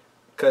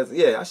 Because,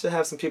 yeah, I should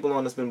have some people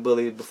on that's been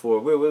bullied before.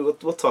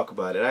 We'll talk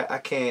about it.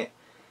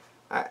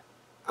 I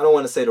don't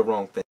want to say the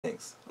wrong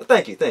things. Well,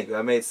 thank you.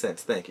 I made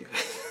sense. Thank you.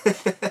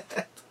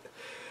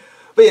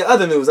 But yeah,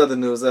 other news.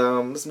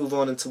 Let's move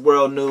on into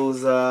world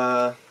news.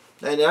 And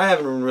I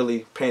haven't been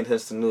really paying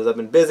attention to news. I've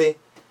been busy.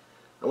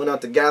 I went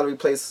out to gallery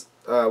place.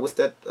 What's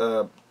that?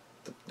 The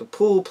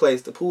pool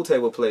place, the pool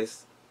table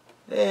place.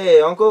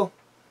 Hey, uncle.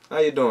 How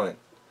you doing?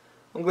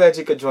 I'm glad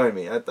you could join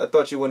me. I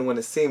thought you wouldn't want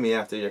to see me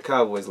after your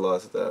Cowboys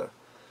lost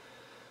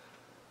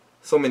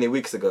so many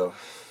weeks ago.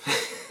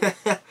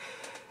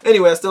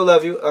 Anyway, I still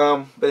love you.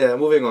 But yeah,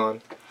 moving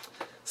on.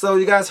 So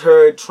you guys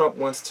heard Trump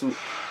wants to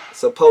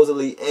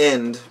supposedly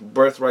end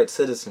birthright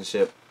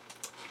citizenship.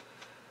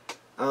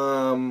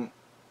 I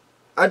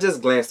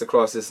just glanced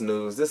across this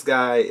news. This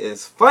guy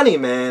is funny,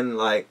 man.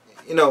 Like,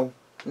 you know,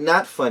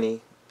 not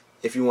funny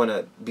if you want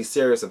to be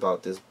serious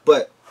about this,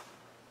 but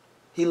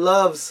he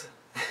loves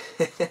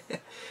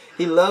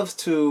he loves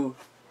to,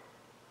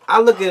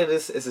 I look at it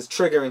as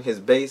triggering his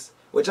base,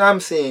 which I'm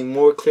seeing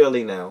more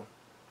clearly now.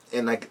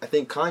 And I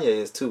think Kanye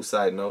is too,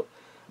 side note.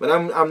 But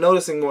I'm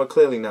noticing more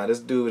clearly now. This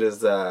dude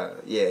is yeah,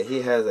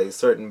 he has a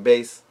certain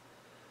base,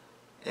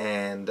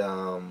 and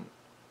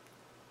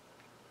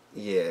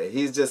yeah,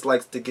 he just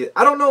likes to get.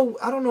 I don't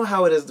know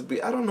how it is to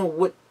be. I don't know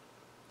what.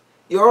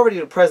 You're already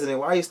the president.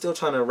 Why are you still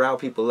trying to rile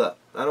people up?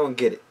 I don't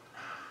get it.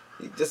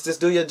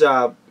 Just do your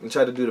job and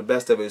try to do the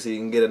best of it so you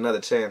can get another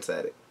chance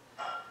at it.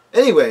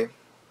 Anyway,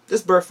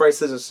 this birthright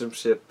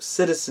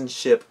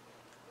citizenship,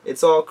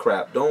 it's all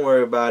crap. Don't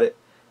worry about it.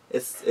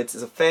 It's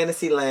a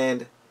fantasy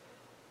land.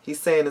 He's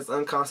saying it's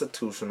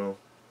unconstitutional.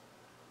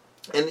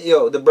 And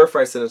yo, the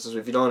birthright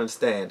citizenship, if you don't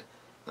understand,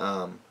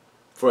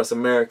 for us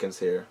Americans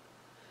here,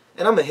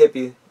 and I'm a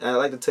hippie, and I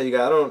like to tell you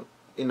guys,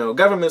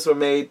 governments were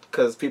made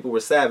because people were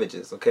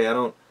savages. Okay, I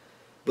don't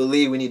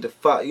believe we need to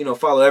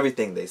follow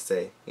everything they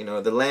say.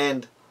 The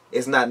land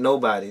is not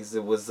nobody's.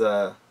 It was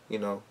we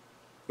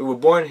were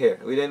born here.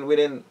 We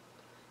didn't.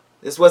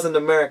 This wasn't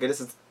America. This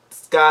is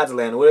God's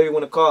land, or whatever you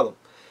want to call them.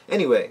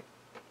 Anyway,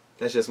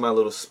 that's just my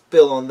little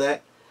spill on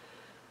that.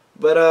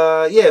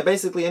 But yeah,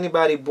 basically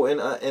anybody born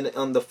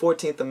on the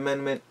 14th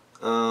Amendment,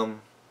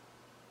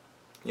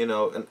 in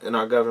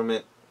our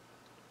government,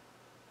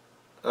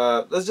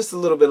 let's just a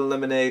little bit of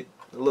lemonade,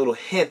 a little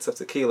hints of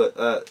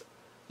tequila.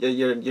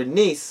 Your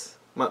niece,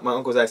 my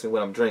uncle's asked me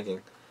what I'm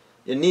drinking.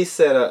 Your niece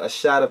said a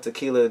shot of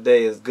tequila a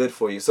day is good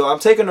for you. So I'm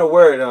taking her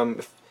word.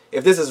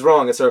 If this is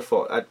wrong, it's her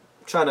fault. I'm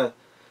trying to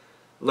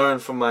learn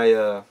from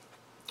my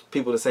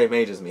people the same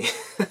age as me.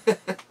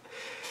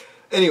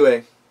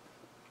 Anyway,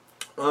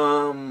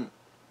 yeah,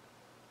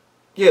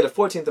 the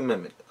 14th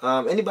Amendment.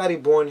 Anybody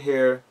born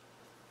here,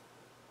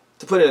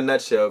 to put it in a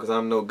nutshell, because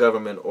I'm no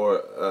government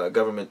or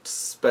government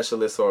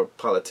specialist or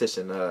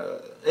politician,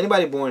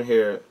 anybody born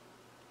here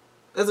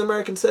is an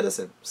American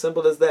citizen.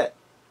 Simple as that.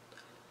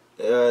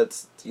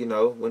 It's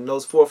when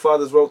those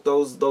forefathers wrote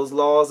those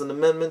laws and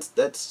amendments,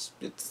 it's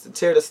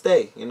here to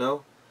stay. And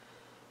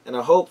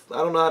I don't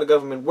know how the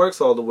government works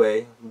all the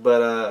way,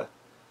 but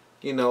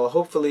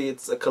hopefully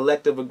it's a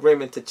collective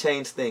agreement to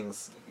change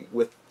things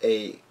with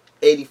a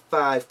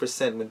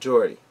 85%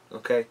 majority.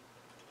 Okay.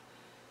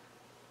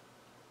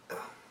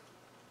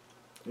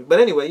 But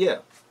anyway, yeah.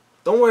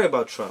 Don't worry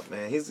about Trump,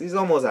 man. He's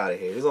almost out of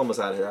here. He's almost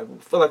out of here. I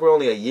feel like we're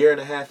only a year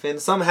and a half in.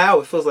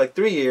 Somehow it feels like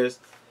 3 years.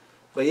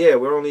 But yeah,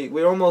 we're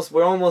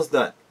almost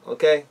done.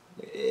 Okay?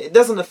 It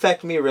doesn't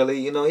affect me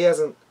really. He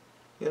hasn't.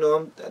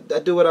 I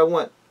do what I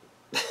want.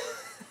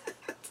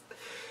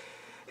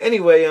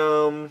 Anyway,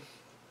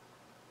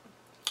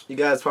 you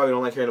guys probably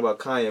don't like hearing about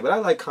Kanye, but I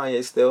like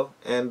Kanye still,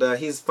 and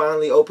he's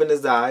finally opened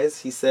his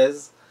eyes. He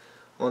says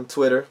on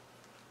Twitter.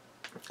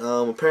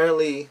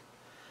 Apparently,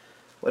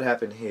 what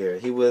happened here?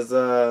 He was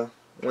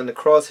when the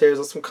crosshairs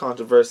of some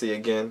controversy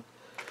again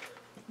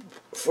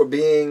for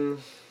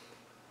being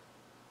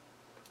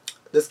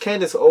this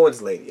Candace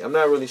Owens lady. I'm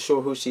not really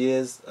sure who she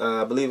is.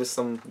 I believe it's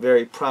some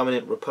very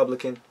prominent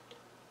Republican.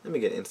 Let me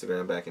get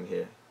Instagram back in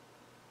here.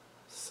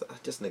 So I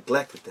just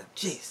neglected them.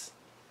 Jeez.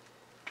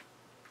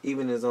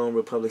 Even his own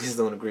Republicans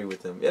don't agree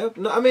with him. Yep.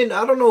 No, I mean,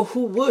 I don't know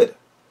who would.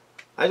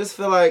 I just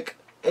feel like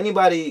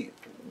anybody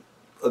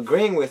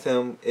agreeing with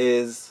him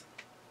is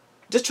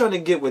just trying to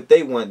get what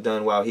they want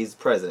done while he's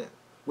president,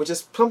 which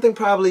is something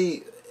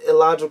probably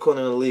illogical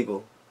and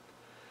illegal.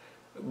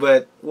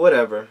 But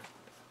whatever.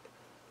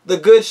 The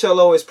good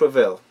shall always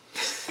prevail.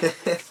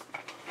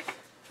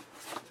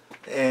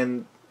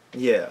 And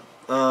yeah.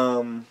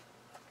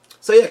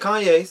 So yeah,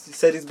 Kanye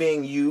said he's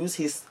being used.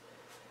 He's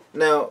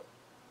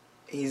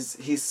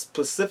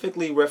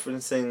specifically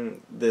referencing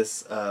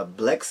this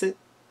Blexit.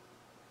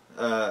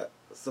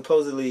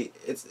 Supposedly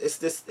it's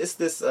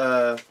this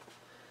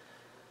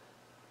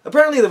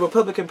apparently the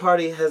Republican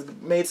Party has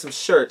made some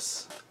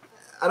shirts.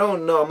 I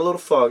don't know, I'm a little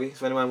foggy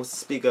if anyone wants to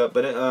speak up,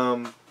 but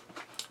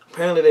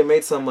apparently they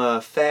made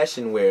some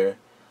fashion wear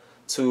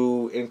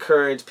to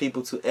encourage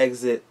people to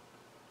exit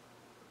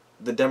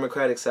the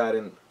Democratic side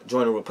and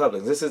join the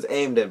Republicans. This is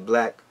aimed at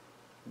black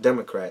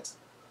Democrats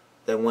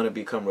that want to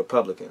become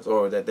Republicans,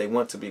 or that they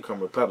want to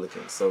become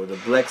Republicans. So the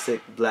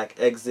Blexit, black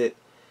exit.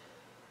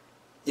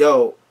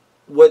 Yo,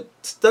 what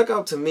stuck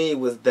out to me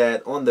was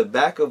that on the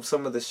back of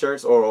some of the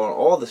shirts, or on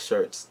all the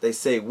shirts, they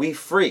say "We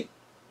free."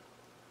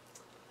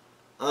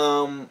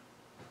 That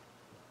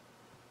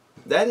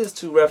is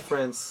to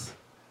reference,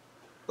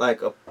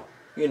 like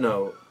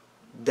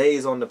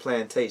days on the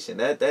plantation.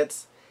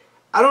 That's.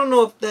 I don't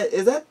know if that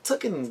is that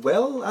taken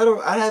well.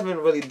 I haven't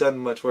really done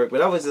much work,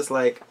 but I was just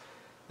like,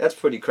 that's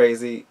pretty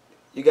crazy.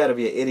 You got to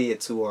be an idiot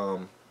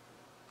to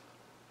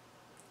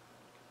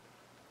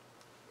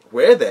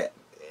wear that.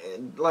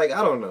 Like,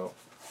 I don't know.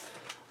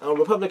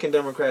 Republican,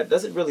 Democrat,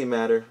 does it really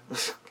matter?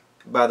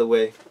 By the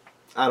way,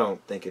 I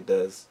don't think it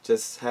does.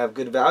 Just have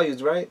good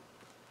values, right?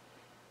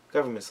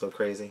 Government's so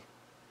crazy.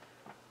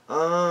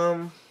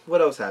 What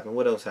else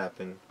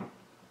happened?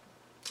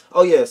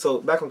 Oh yeah, so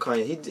back on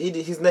Kanye,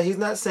 he's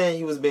not saying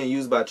he was being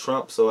used by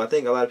Trump, so I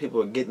think a lot of people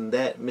are getting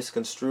that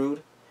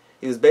misconstrued.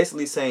 He was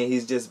basically saying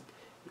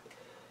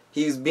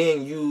he's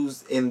being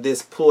used in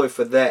this ploy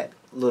for that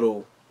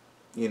little,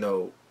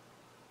 that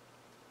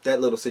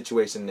little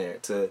situation there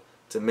to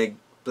make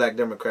black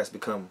Democrats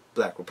become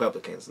black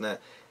Republicans. Now,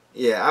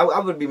 yeah, I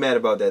would be mad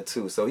about that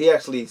too. So he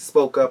actually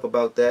spoke up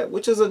about that,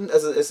 which is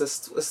a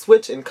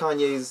switch in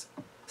Kanye's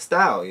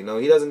style.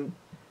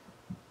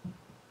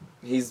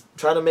 He's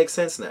trying to make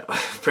sense now,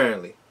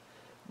 apparently.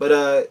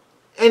 But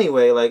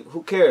anyway, like,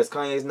 who cares?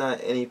 Kanye's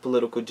not any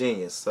political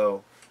genius.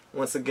 So,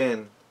 once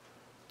again,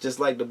 just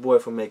like the boy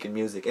from making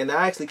music. And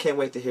I actually can't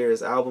wait to hear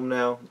his album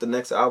now, the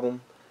next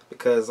album,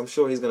 because I'm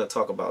sure he's going to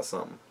talk about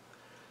something.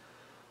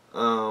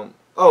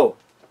 Oh,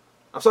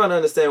 I'm starting to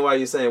understand why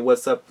you're saying,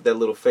 what's up with that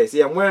little face?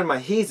 Yeah, I'm wearing my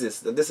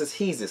Heezus. This is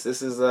Heezus.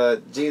 This is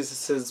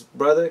Jesus'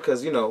 brother,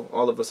 because,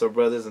 all of us are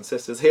brothers and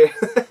sisters here.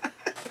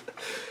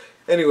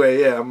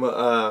 Anyway, yeah, I'm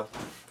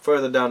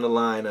further down the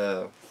line,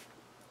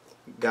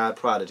 God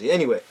prodigy.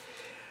 Anyway,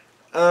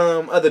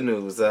 other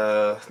news.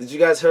 Did you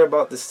guys hear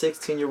about the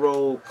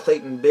 16-year-old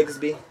Clayton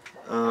Bigsby?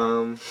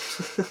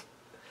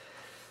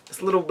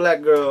 This little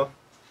black girl.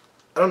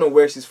 I don't know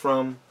where she's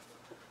from.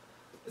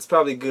 It's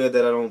probably good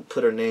that I don't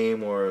put her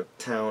name or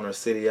town or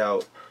city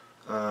out.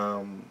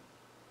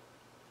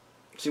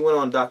 She went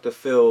on Dr.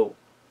 Phil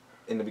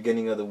in the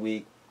beginning of the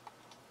week.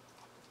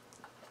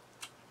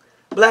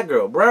 Black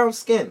girl, brown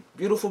skin,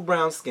 beautiful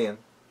brown skin.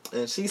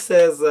 And she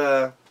says,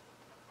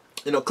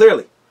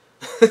 clearly.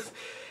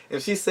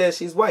 And she says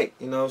she's white.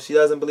 She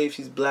doesn't believe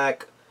she's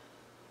black.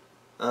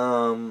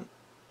 I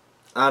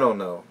don't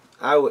know.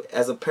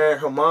 As a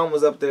parent, her mom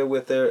was up there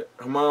with her.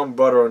 Her mom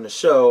brought her on the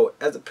show.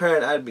 As a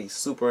parent, I'd be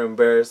super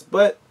embarrassed.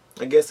 But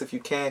I guess if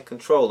you can't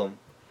control them,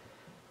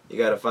 you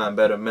got to find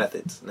better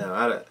methods. Now,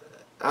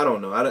 I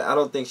don't know. I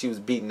don't think she was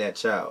beating that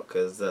child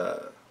because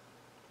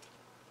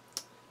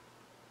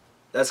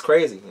that's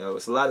crazy.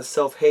 It's a lot of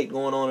self-hate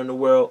going on in the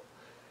world.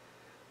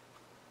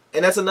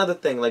 And that's another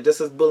thing. Like, just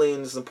as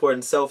bullying is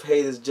important,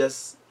 self-hate is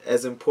just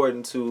as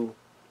important to,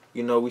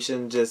 we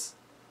shouldn't just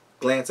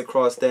glance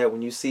across that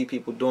when you see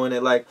people doing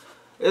it. Like,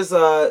 it's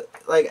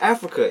like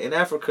Africa.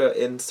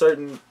 In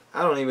certain,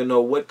 I don't even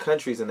know what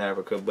countries in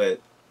Africa, but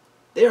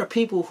there are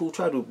people who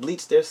try to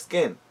bleach their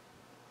skin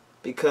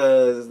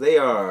because they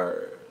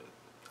are,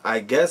 I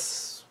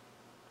guess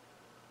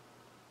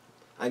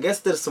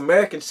this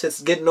American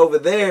shit's getting over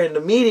there in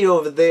the media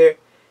over there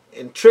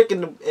and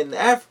tricking the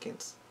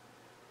Africans.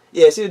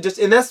 Yeah, she was just,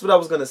 and that's what I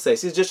was gonna say.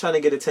 She's just trying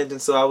to get attention.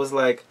 So I was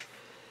like,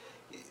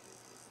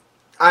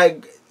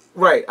 I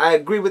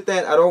agree with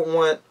that. I don't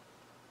want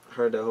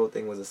her. The whole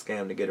thing was a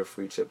scam to get a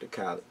free trip to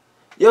Cali.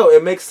 Yo,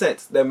 it makes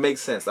sense. That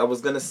makes sense. I was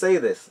gonna say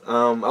this.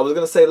 I was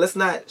gonna say let's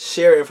not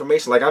share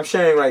information like I'm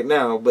sharing right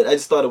now, but I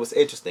just thought it was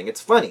interesting.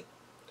 It's funny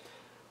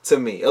to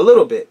me a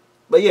little bit,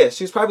 but yeah,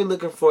 she's probably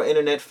looking for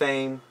internet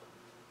fame.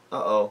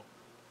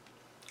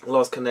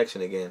 Lost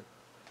connection again.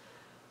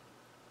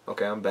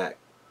 Okay, I'm back.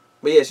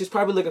 But yeah, she's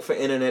probably looking for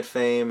internet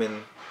fame,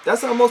 and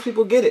that's how most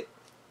people get it.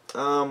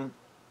 Now,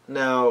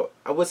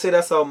 I would say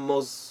that's how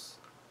most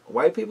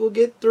white people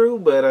get through,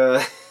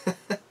 but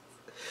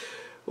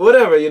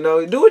whatever,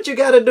 do what you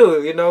gotta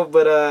do,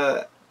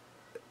 but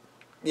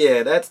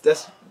yeah, that's.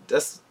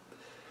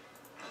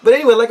 But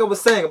anyway, like I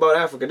was saying about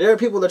Africa, there are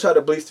people that try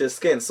to bleach their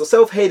skin, so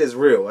self-hate is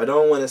real. I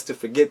don't want us to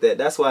forget that.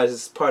 That's why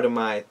it's part of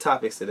my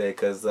topics today,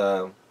 because,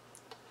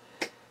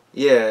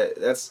 yeah,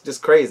 that's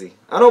just crazy.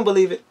 I don't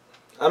believe it.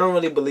 I don't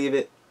really believe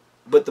it.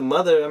 But the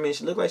mother, I mean,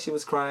 she looked like she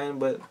was crying,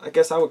 but I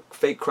guess I would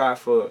fake cry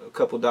for a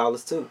couple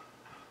dollars too,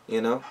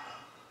 and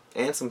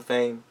some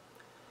fame.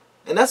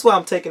 And that's why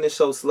I'm taking this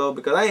show slow,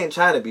 because I ain't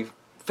trying to be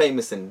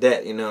famous in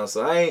debt,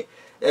 So I ain't,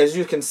 as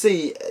you can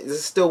see, this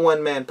is still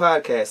one-man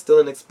podcast, still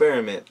an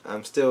experiment.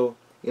 I'm still,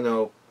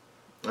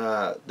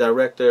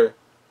 director,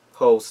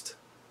 host,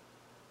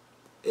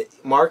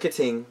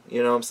 marketing,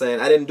 what I'm saying?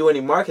 I didn't do any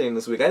marketing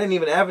this week. I didn't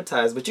even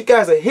advertise, but you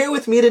guys are here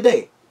with me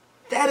today.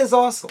 That is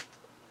awesome.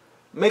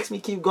 Makes me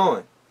keep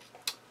going.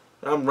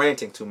 I'm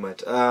ranting too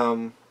much.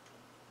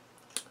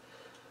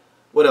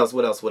 What else?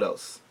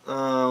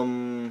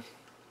 Damn,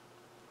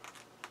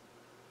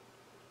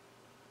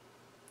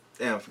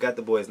 I forgot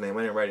the boy's name.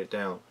 I didn't write it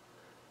down.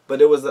 But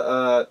there was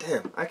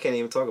damn, I can't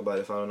even talk about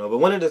it if I don't know. But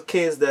one of the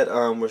kids that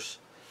was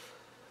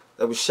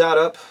shot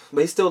up,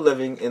 but he's still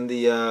living in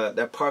the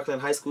that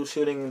Parkland High School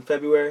shooting in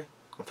February,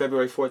 on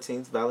February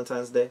 14th,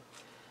 Valentine's Day.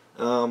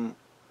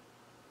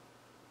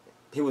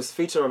 He was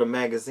featured on a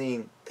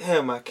magazine.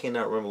 Damn, I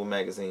cannot remember what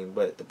magazine,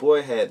 but the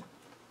boy had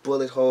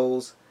bullet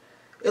holes.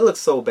 It looked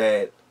so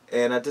bad,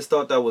 and I just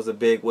thought that was a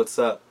big what's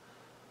up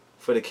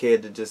for the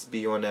kid to just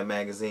be on that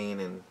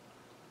magazine. And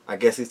I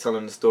guess he's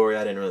telling the story.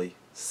 I didn't really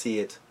see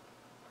it,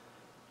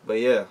 but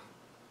yeah,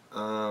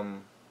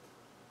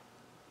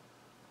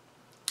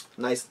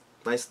 nice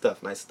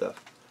stuff.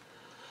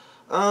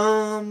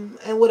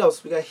 And what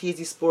else? We got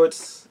Heezy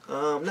Sports.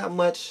 Not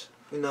much,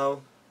 The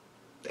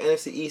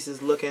NFC East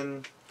is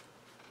looking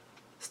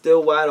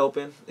still wide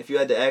open. If you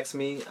had to ask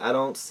me, I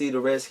don't see the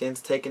Redskins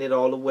taking it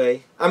all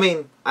away. I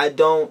mean, I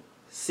don't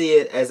see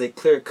it as a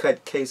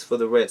clear-cut case for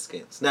the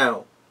Redskins.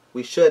 Now,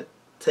 we should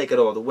take it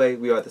all the way.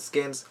 We are the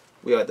Skins.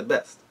 We are the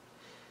best.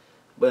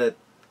 But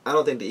I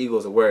don't think the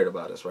Eagles are worried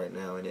about us right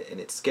now, and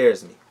it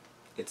scares me.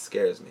 It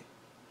scares me.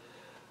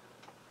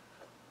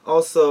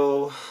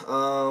 Also,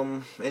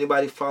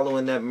 anybody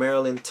following that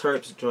Maryland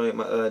Terps joint,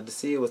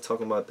 Desea was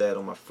talking about that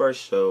on my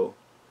first show.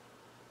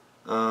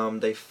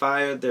 They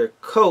fired their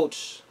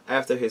coach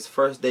after his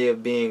first day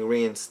of being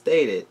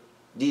reinstated.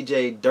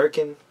 DJ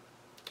Durkin.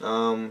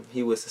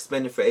 He was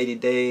suspended for 80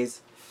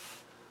 days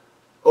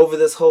over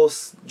this whole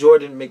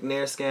Jordan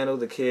McNair scandal.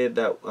 The kid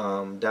that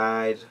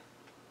died.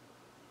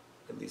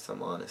 At least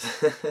I'm honest.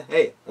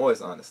 Hey,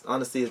 always honest.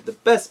 Honesty is the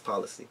best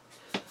policy.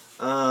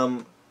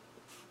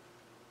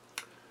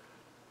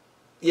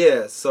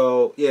 Yeah,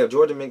 so, yeah,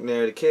 Jordan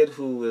McNair, the kid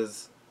who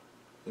was,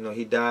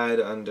 he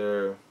died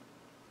under,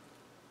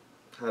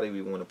 how do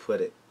we want to put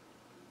it?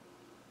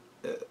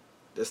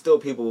 there's still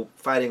people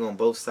fighting on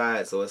both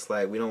sides, so it's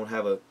like we don't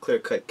have a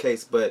clear-cut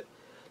case. But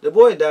the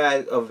boy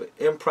died of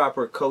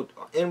improper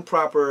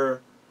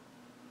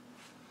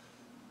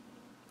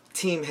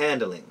team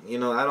handling. You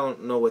know, I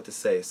don't know what to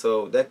say.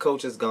 So that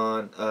coach is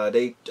gone.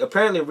 They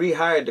apparently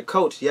rehired the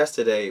coach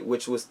yesterday,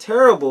 which was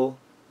terrible.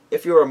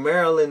 If you're a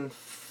Maryland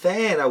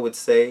fan, I would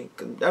say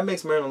that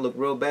makes Maryland look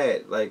real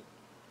bad. Like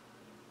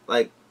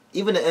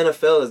even the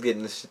NFL is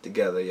getting this shit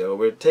together, yo.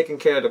 We're taking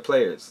care of the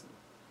players.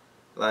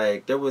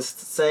 Like, there was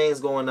sayings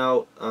going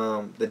out.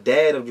 The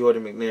dad of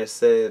Jordan McNair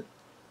said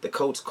the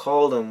coach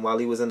called him while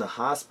he was in the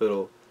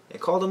hospital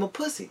and called him a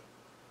pussy.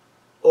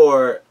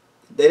 Or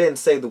they didn't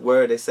say the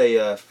word. They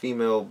say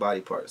female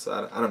body part.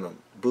 So I don't know.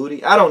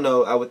 Booty? I don't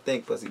know. I would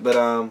think pussy. But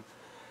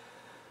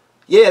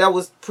yeah, that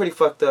was pretty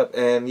fucked up.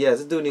 And yeah,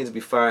 this dude needs to be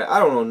fired. I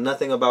don't know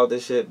nothing about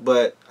this shit,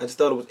 but I just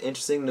thought it was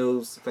interesting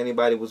news. If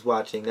anybody was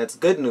watching, that's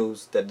good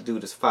news that the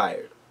dude is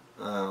fired.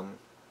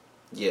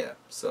 Yeah,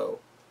 so,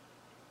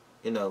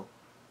 you know,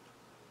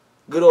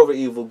 good over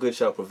evil, good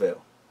shall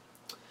prevail.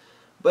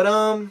 But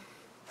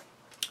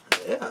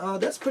yeah,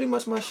 that's pretty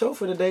much my show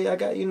for today. I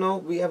got, you know,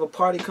 we have a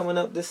party coming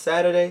up this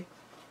Saturday.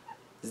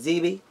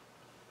 ZB.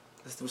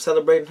 We're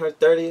celebrating her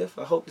 30th.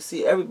 I hope to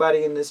see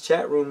everybody in this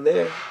chat room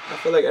there. I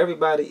feel like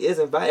everybody is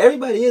invited.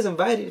 Everybody is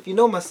invited. If you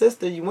know my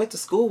sister, you went to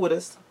school with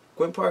us.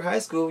 Gwynn Park High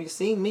School. You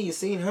seen me. You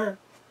seen her.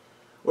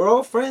 We're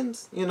all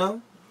friends, you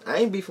know. I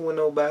ain't beefing with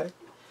nobody.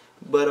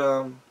 But,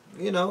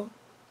 you know,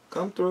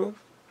 come through.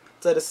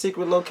 It's at a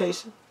secret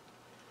location.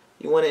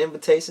 You want an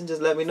invitation,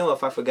 just let me know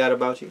if I forgot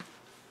about you.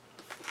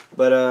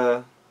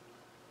 But,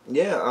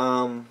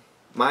 yeah,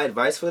 my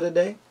advice for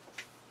today,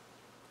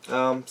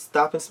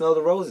 stop and smell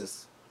the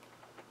roses.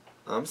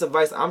 It's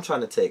advice I'm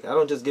trying to take. I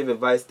don't just give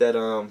advice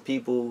that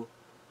people,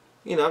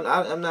 you know,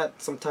 I'm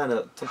not some type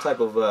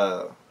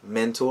of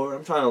mentor.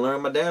 I'm trying to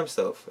learn my damn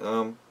self.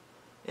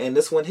 And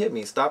this one hit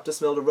me. Stop to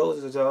smell the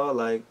roses, y'all.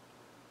 Like,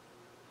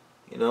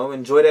 you know,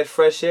 enjoy that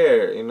fresh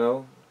air. You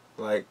know,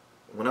 like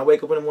when I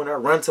wake up in the morning, I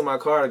run to my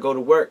car to go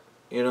to work.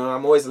 You know,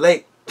 I'm always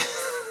late.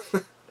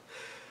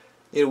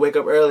 You know, wake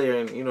up earlier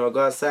and, you know,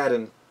 go outside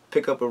and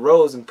pick up a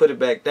rose and put it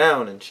back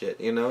down and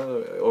shit. You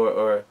know,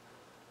 or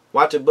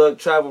watch a bug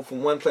travel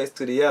from one place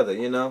to the other,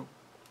 you know?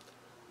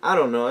 I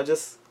don't know.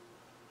 It's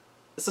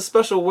a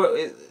special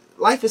world.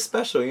 Life is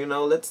special, you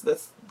know? Let's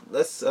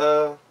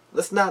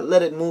not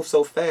let it move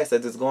so fast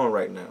as it's going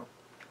right now.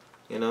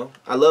 You know?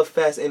 I love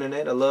fast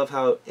internet. I love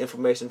how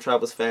information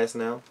travels fast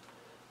now.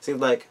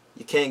 Seems like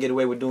you can't get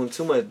away with doing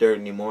too much dirt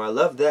anymore. I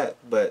love that,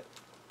 but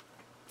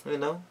you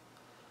know,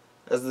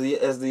 as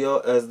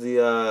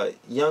the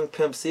young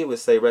Pimp C would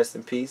say, rest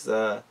in peace,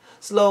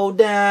 slow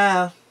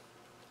down.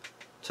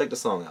 Check the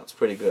song out. It's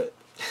pretty good.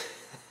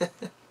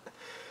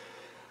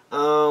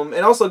 And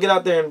also get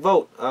out there and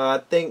vote. I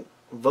think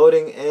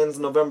voting ends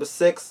November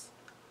 6th.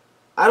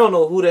 I don't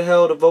know who the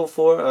hell to vote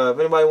for. If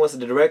anybody wants to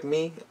direct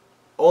me,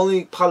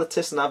 only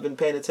politician I've been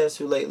paying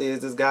attention to lately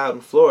is this guy out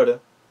in Florida.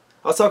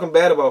 I was talking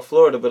bad about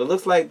Florida, but it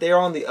looks like they're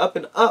on the up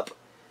and up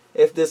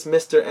if this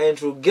Mr.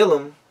 Andrew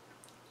Gillum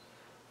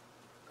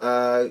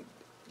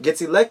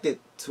gets elected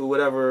to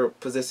whatever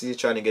position he's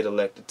trying to get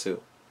elected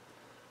to.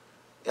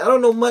 I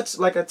don't know much,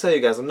 like I tell you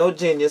guys. I'm no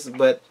genius,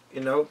 but,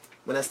 you know,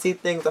 when I see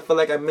things, I feel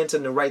like I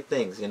mention the right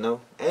things, you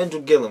know.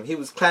 Andrew Gillum, he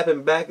was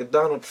clapping back at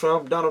Donald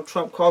Trump. Donald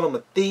Trump called him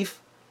a thief.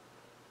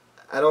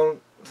 Let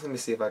me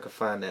see if I can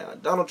find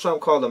that. Donald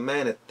Trump called a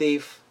man a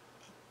thief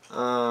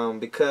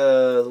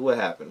because, what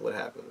happened?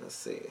 Let's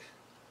see.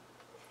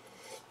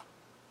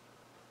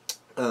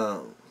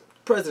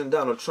 President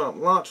Donald Trump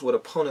launched what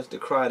opponents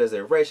decried as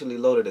a racially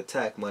loaded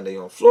attack Monday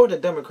on Florida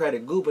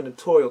Democratic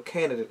gubernatorial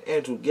candidate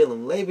Andrew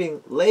Gillum,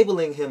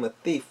 labeling him a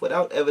thief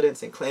without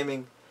evidence and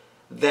claiming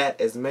that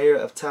as mayor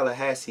of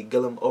Tallahassee,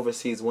 Gillum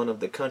oversees one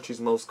of the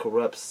country's most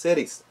corrupt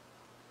cities.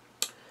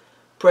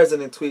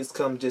 President tweets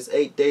come just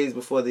 8 days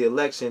before the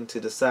election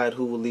to decide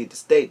who will lead the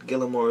state.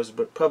 Gillum's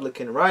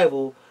Republican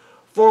rival,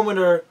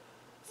 former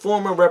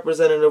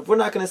representative, we're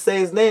not going to say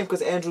his name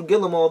because Andrew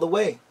Gillum all the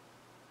way.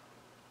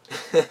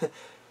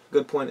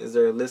 Good point. Is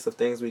there a list of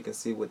things we can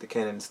see what the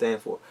candidates stand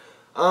for?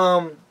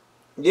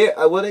 Yeah,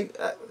 I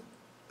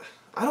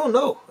don't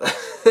know.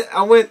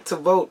 I went to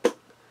vote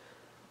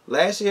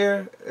last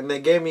year and they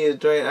gave me a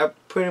joint. I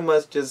pretty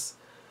much just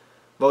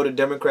voted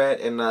Democrat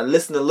and I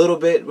listened a little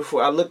bit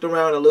before. I looked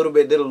around a little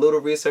bit, did a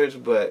little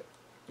research, but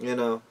you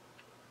know.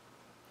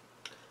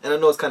 And I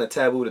know it's kind of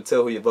taboo to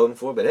tell who you're voting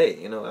for, but hey,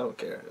 you know, I don't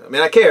care. I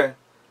mean, I care,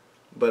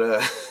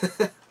 but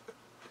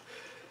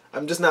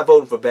I'm just not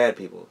voting for bad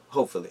people,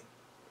 hopefully.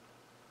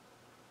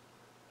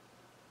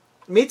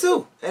 Me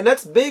too, and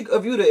that's big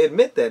of you to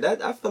admit that.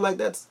 I feel like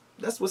that's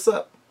what's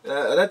up.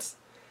 I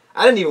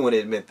didn't even want to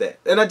admit that,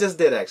 and I just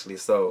did actually.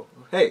 So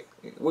hey,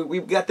 we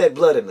got that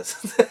blood in us,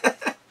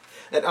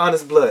 that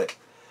honest blood.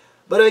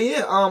 But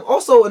yeah.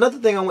 Also another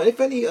thing I want, if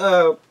any,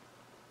 I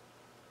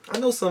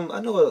know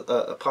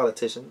a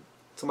politician,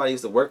 somebody I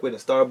used to work with in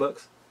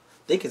Starbucks.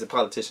 I think he's a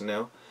politician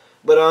now,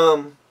 but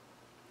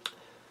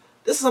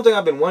this is something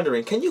I've been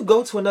wondering. Can you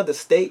go to another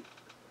state?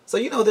 So,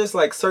 you know, there's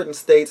like certain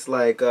states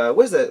like,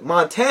 where's that?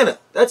 Montana.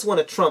 That's one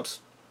of Trump's,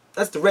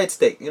 that's the red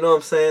state. You know what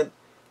I'm saying?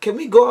 Can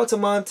we go out to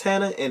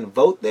Montana and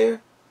vote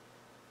there?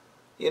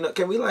 You know,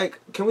 can we like,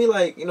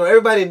 you know,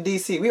 everybody in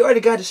D.C., we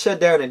already got it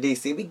shut down in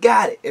D.C. We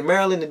got it. In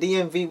Maryland, the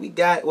DMV, we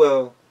got,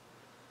 well,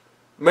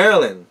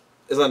 Maryland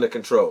is under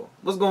control.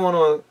 What's going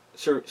on,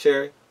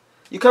 Sherry?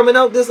 You coming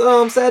out this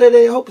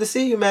Saturday? I hope to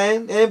see you,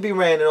 man. And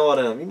B-Ran and all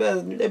of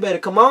them. They better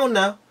come on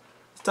now.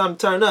 It's time to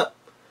turn up.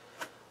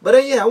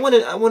 But yeah, I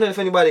wondered if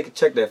anybody could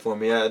check that for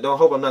me. I don't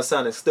hope I'm not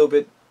sounding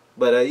stupid.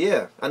 But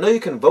yeah, I know you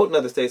can vote in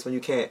other states when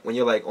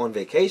you're like on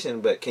vacation.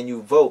 But can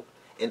you vote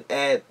and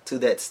add to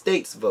that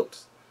state's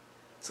votes,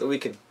 so we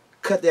can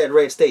cut that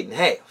red state in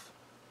half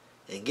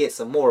and get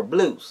some more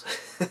blues?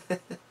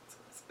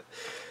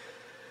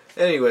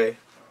 Anyway,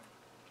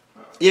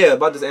 yeah,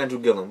 about this Andrew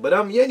Gillum. But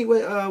yeah,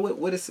 anyway,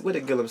 what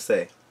did Gillum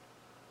say?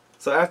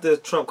 So after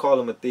Trump called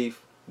him a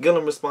thief,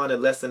 Gillum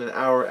responded less than an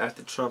hour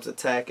after Trump's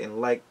attack,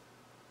 and like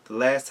the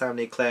last time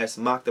they clashed,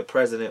 mocked the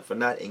president for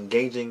not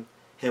engaging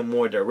him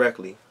more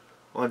directly.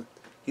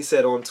 He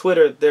said on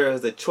Twitter, there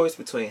is a choice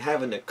between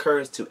having the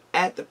courage to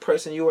at the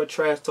person you are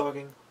trash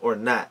talking or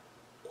not.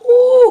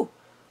 Ooh!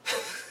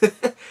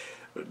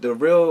 The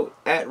real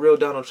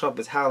Donald Trump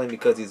is howling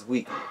because he's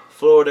weak.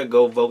 Florida,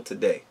 go vote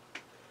today.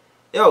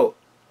 Yo,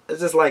 it's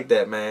just like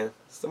that, man.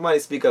 Somebody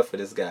speak up for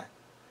this guy.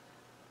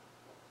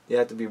 You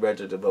have to be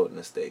registered to vote in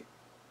the state.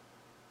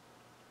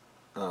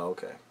 Oh,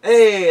 okay.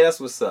 Hey, that's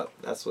what's up.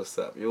 That's what's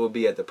up. You will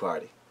be at the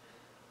party.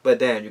 But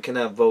damn, you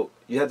cannot vote.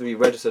 You have to be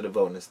registered to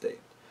vote in the state.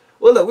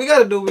 Well, look, we got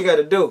to do what we got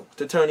to do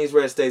to turn these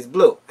red states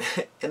blue.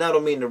 And I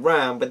don't mean to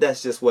rhyme, but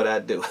that's just what I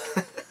do.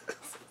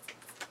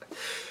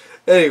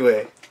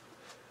 Anyway.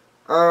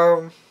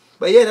 But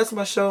yeah, that's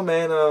my show,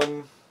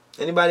 man.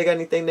 Anybody got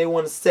anything they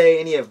want to say?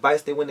 Any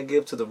advice they want to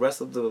give to the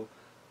rest of the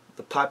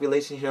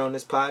population here on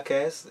this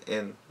podcast?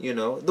 And, you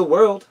know, the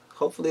world.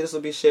 Hopefully this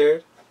will be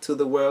shared to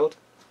the world.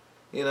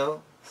 You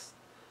know.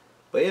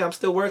 But yeah, I'm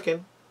still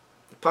working.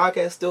 The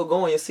podcast's still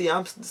going. You see,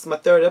 this is my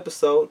 3rd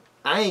episode.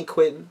 I ain't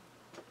quitting.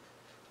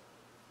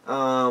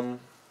 Let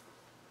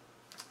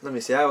me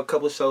see. I have a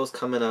couple of shows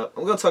coming up.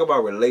 I'm going to talk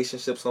about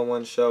relationships on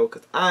one show,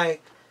 because I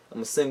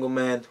am a single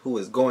man who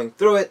is going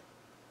through it.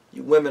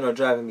 You women are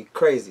driving me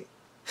crazy.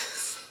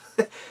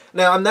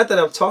 Now, I'm not that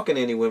I'm talking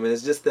to any women.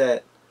 It's just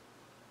that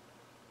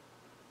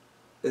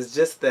I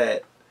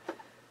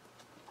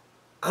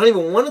don't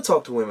even want to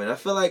talk to women. I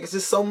feel like it's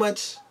just so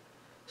much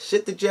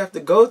shit that you have to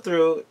go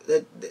through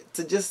I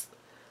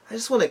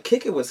just want to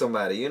kick it with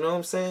somebody. You know what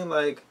I'm saying?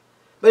 Like,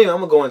 but anyway, I'm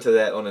going to go into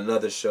that on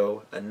another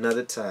show,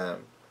 another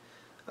time.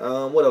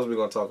 What else are we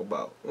going to talk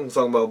about? We're going to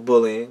talk about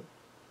bullying,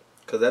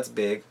 because that's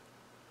big.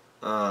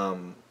 A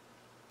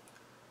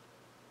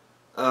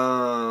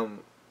lot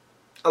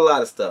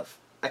of stuff.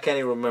 I can't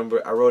even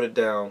remember. I wrote it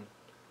down.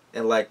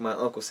 And like my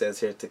uncle says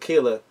here,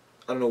 tequila.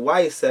 I don't know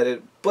why he said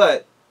it,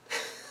 but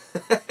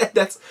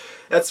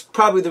that's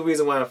probably the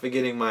reason why I'm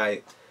forgetting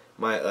my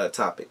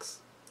topics.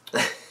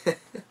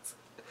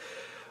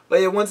 But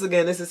yeah, once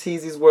again, this is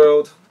Heezy's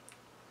World.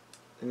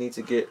 They need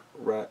to get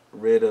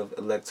rid of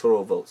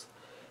electoral votes.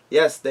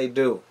 Yes, they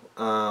do.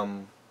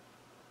 But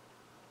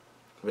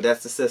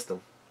that's the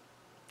system.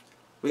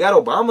 We got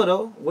Obama,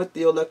 though, with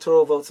the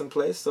electoral votes in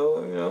place.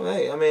 So, you know,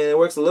 hey, I mean, it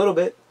works a little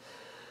bit.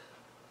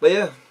 But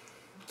yeah.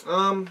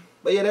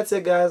 But yeah, that's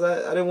it, guys.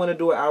 I didn't want to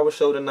do an hour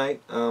show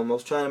tonight. I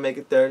was trying to make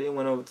it 30.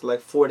 Went over to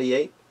like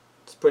 48.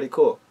 It's pretty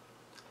cool.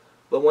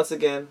 But once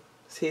again,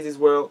 it's Heezy's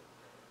World.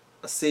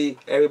 I see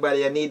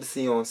everybody I need to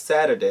see on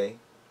Saturday,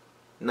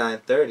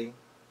 9:30.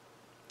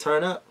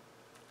 Turn up.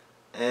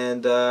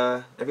 And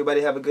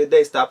everybody have a good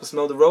day. Stop and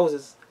smell the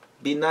roses.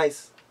 Be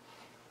nice.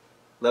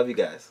 Love you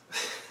guys.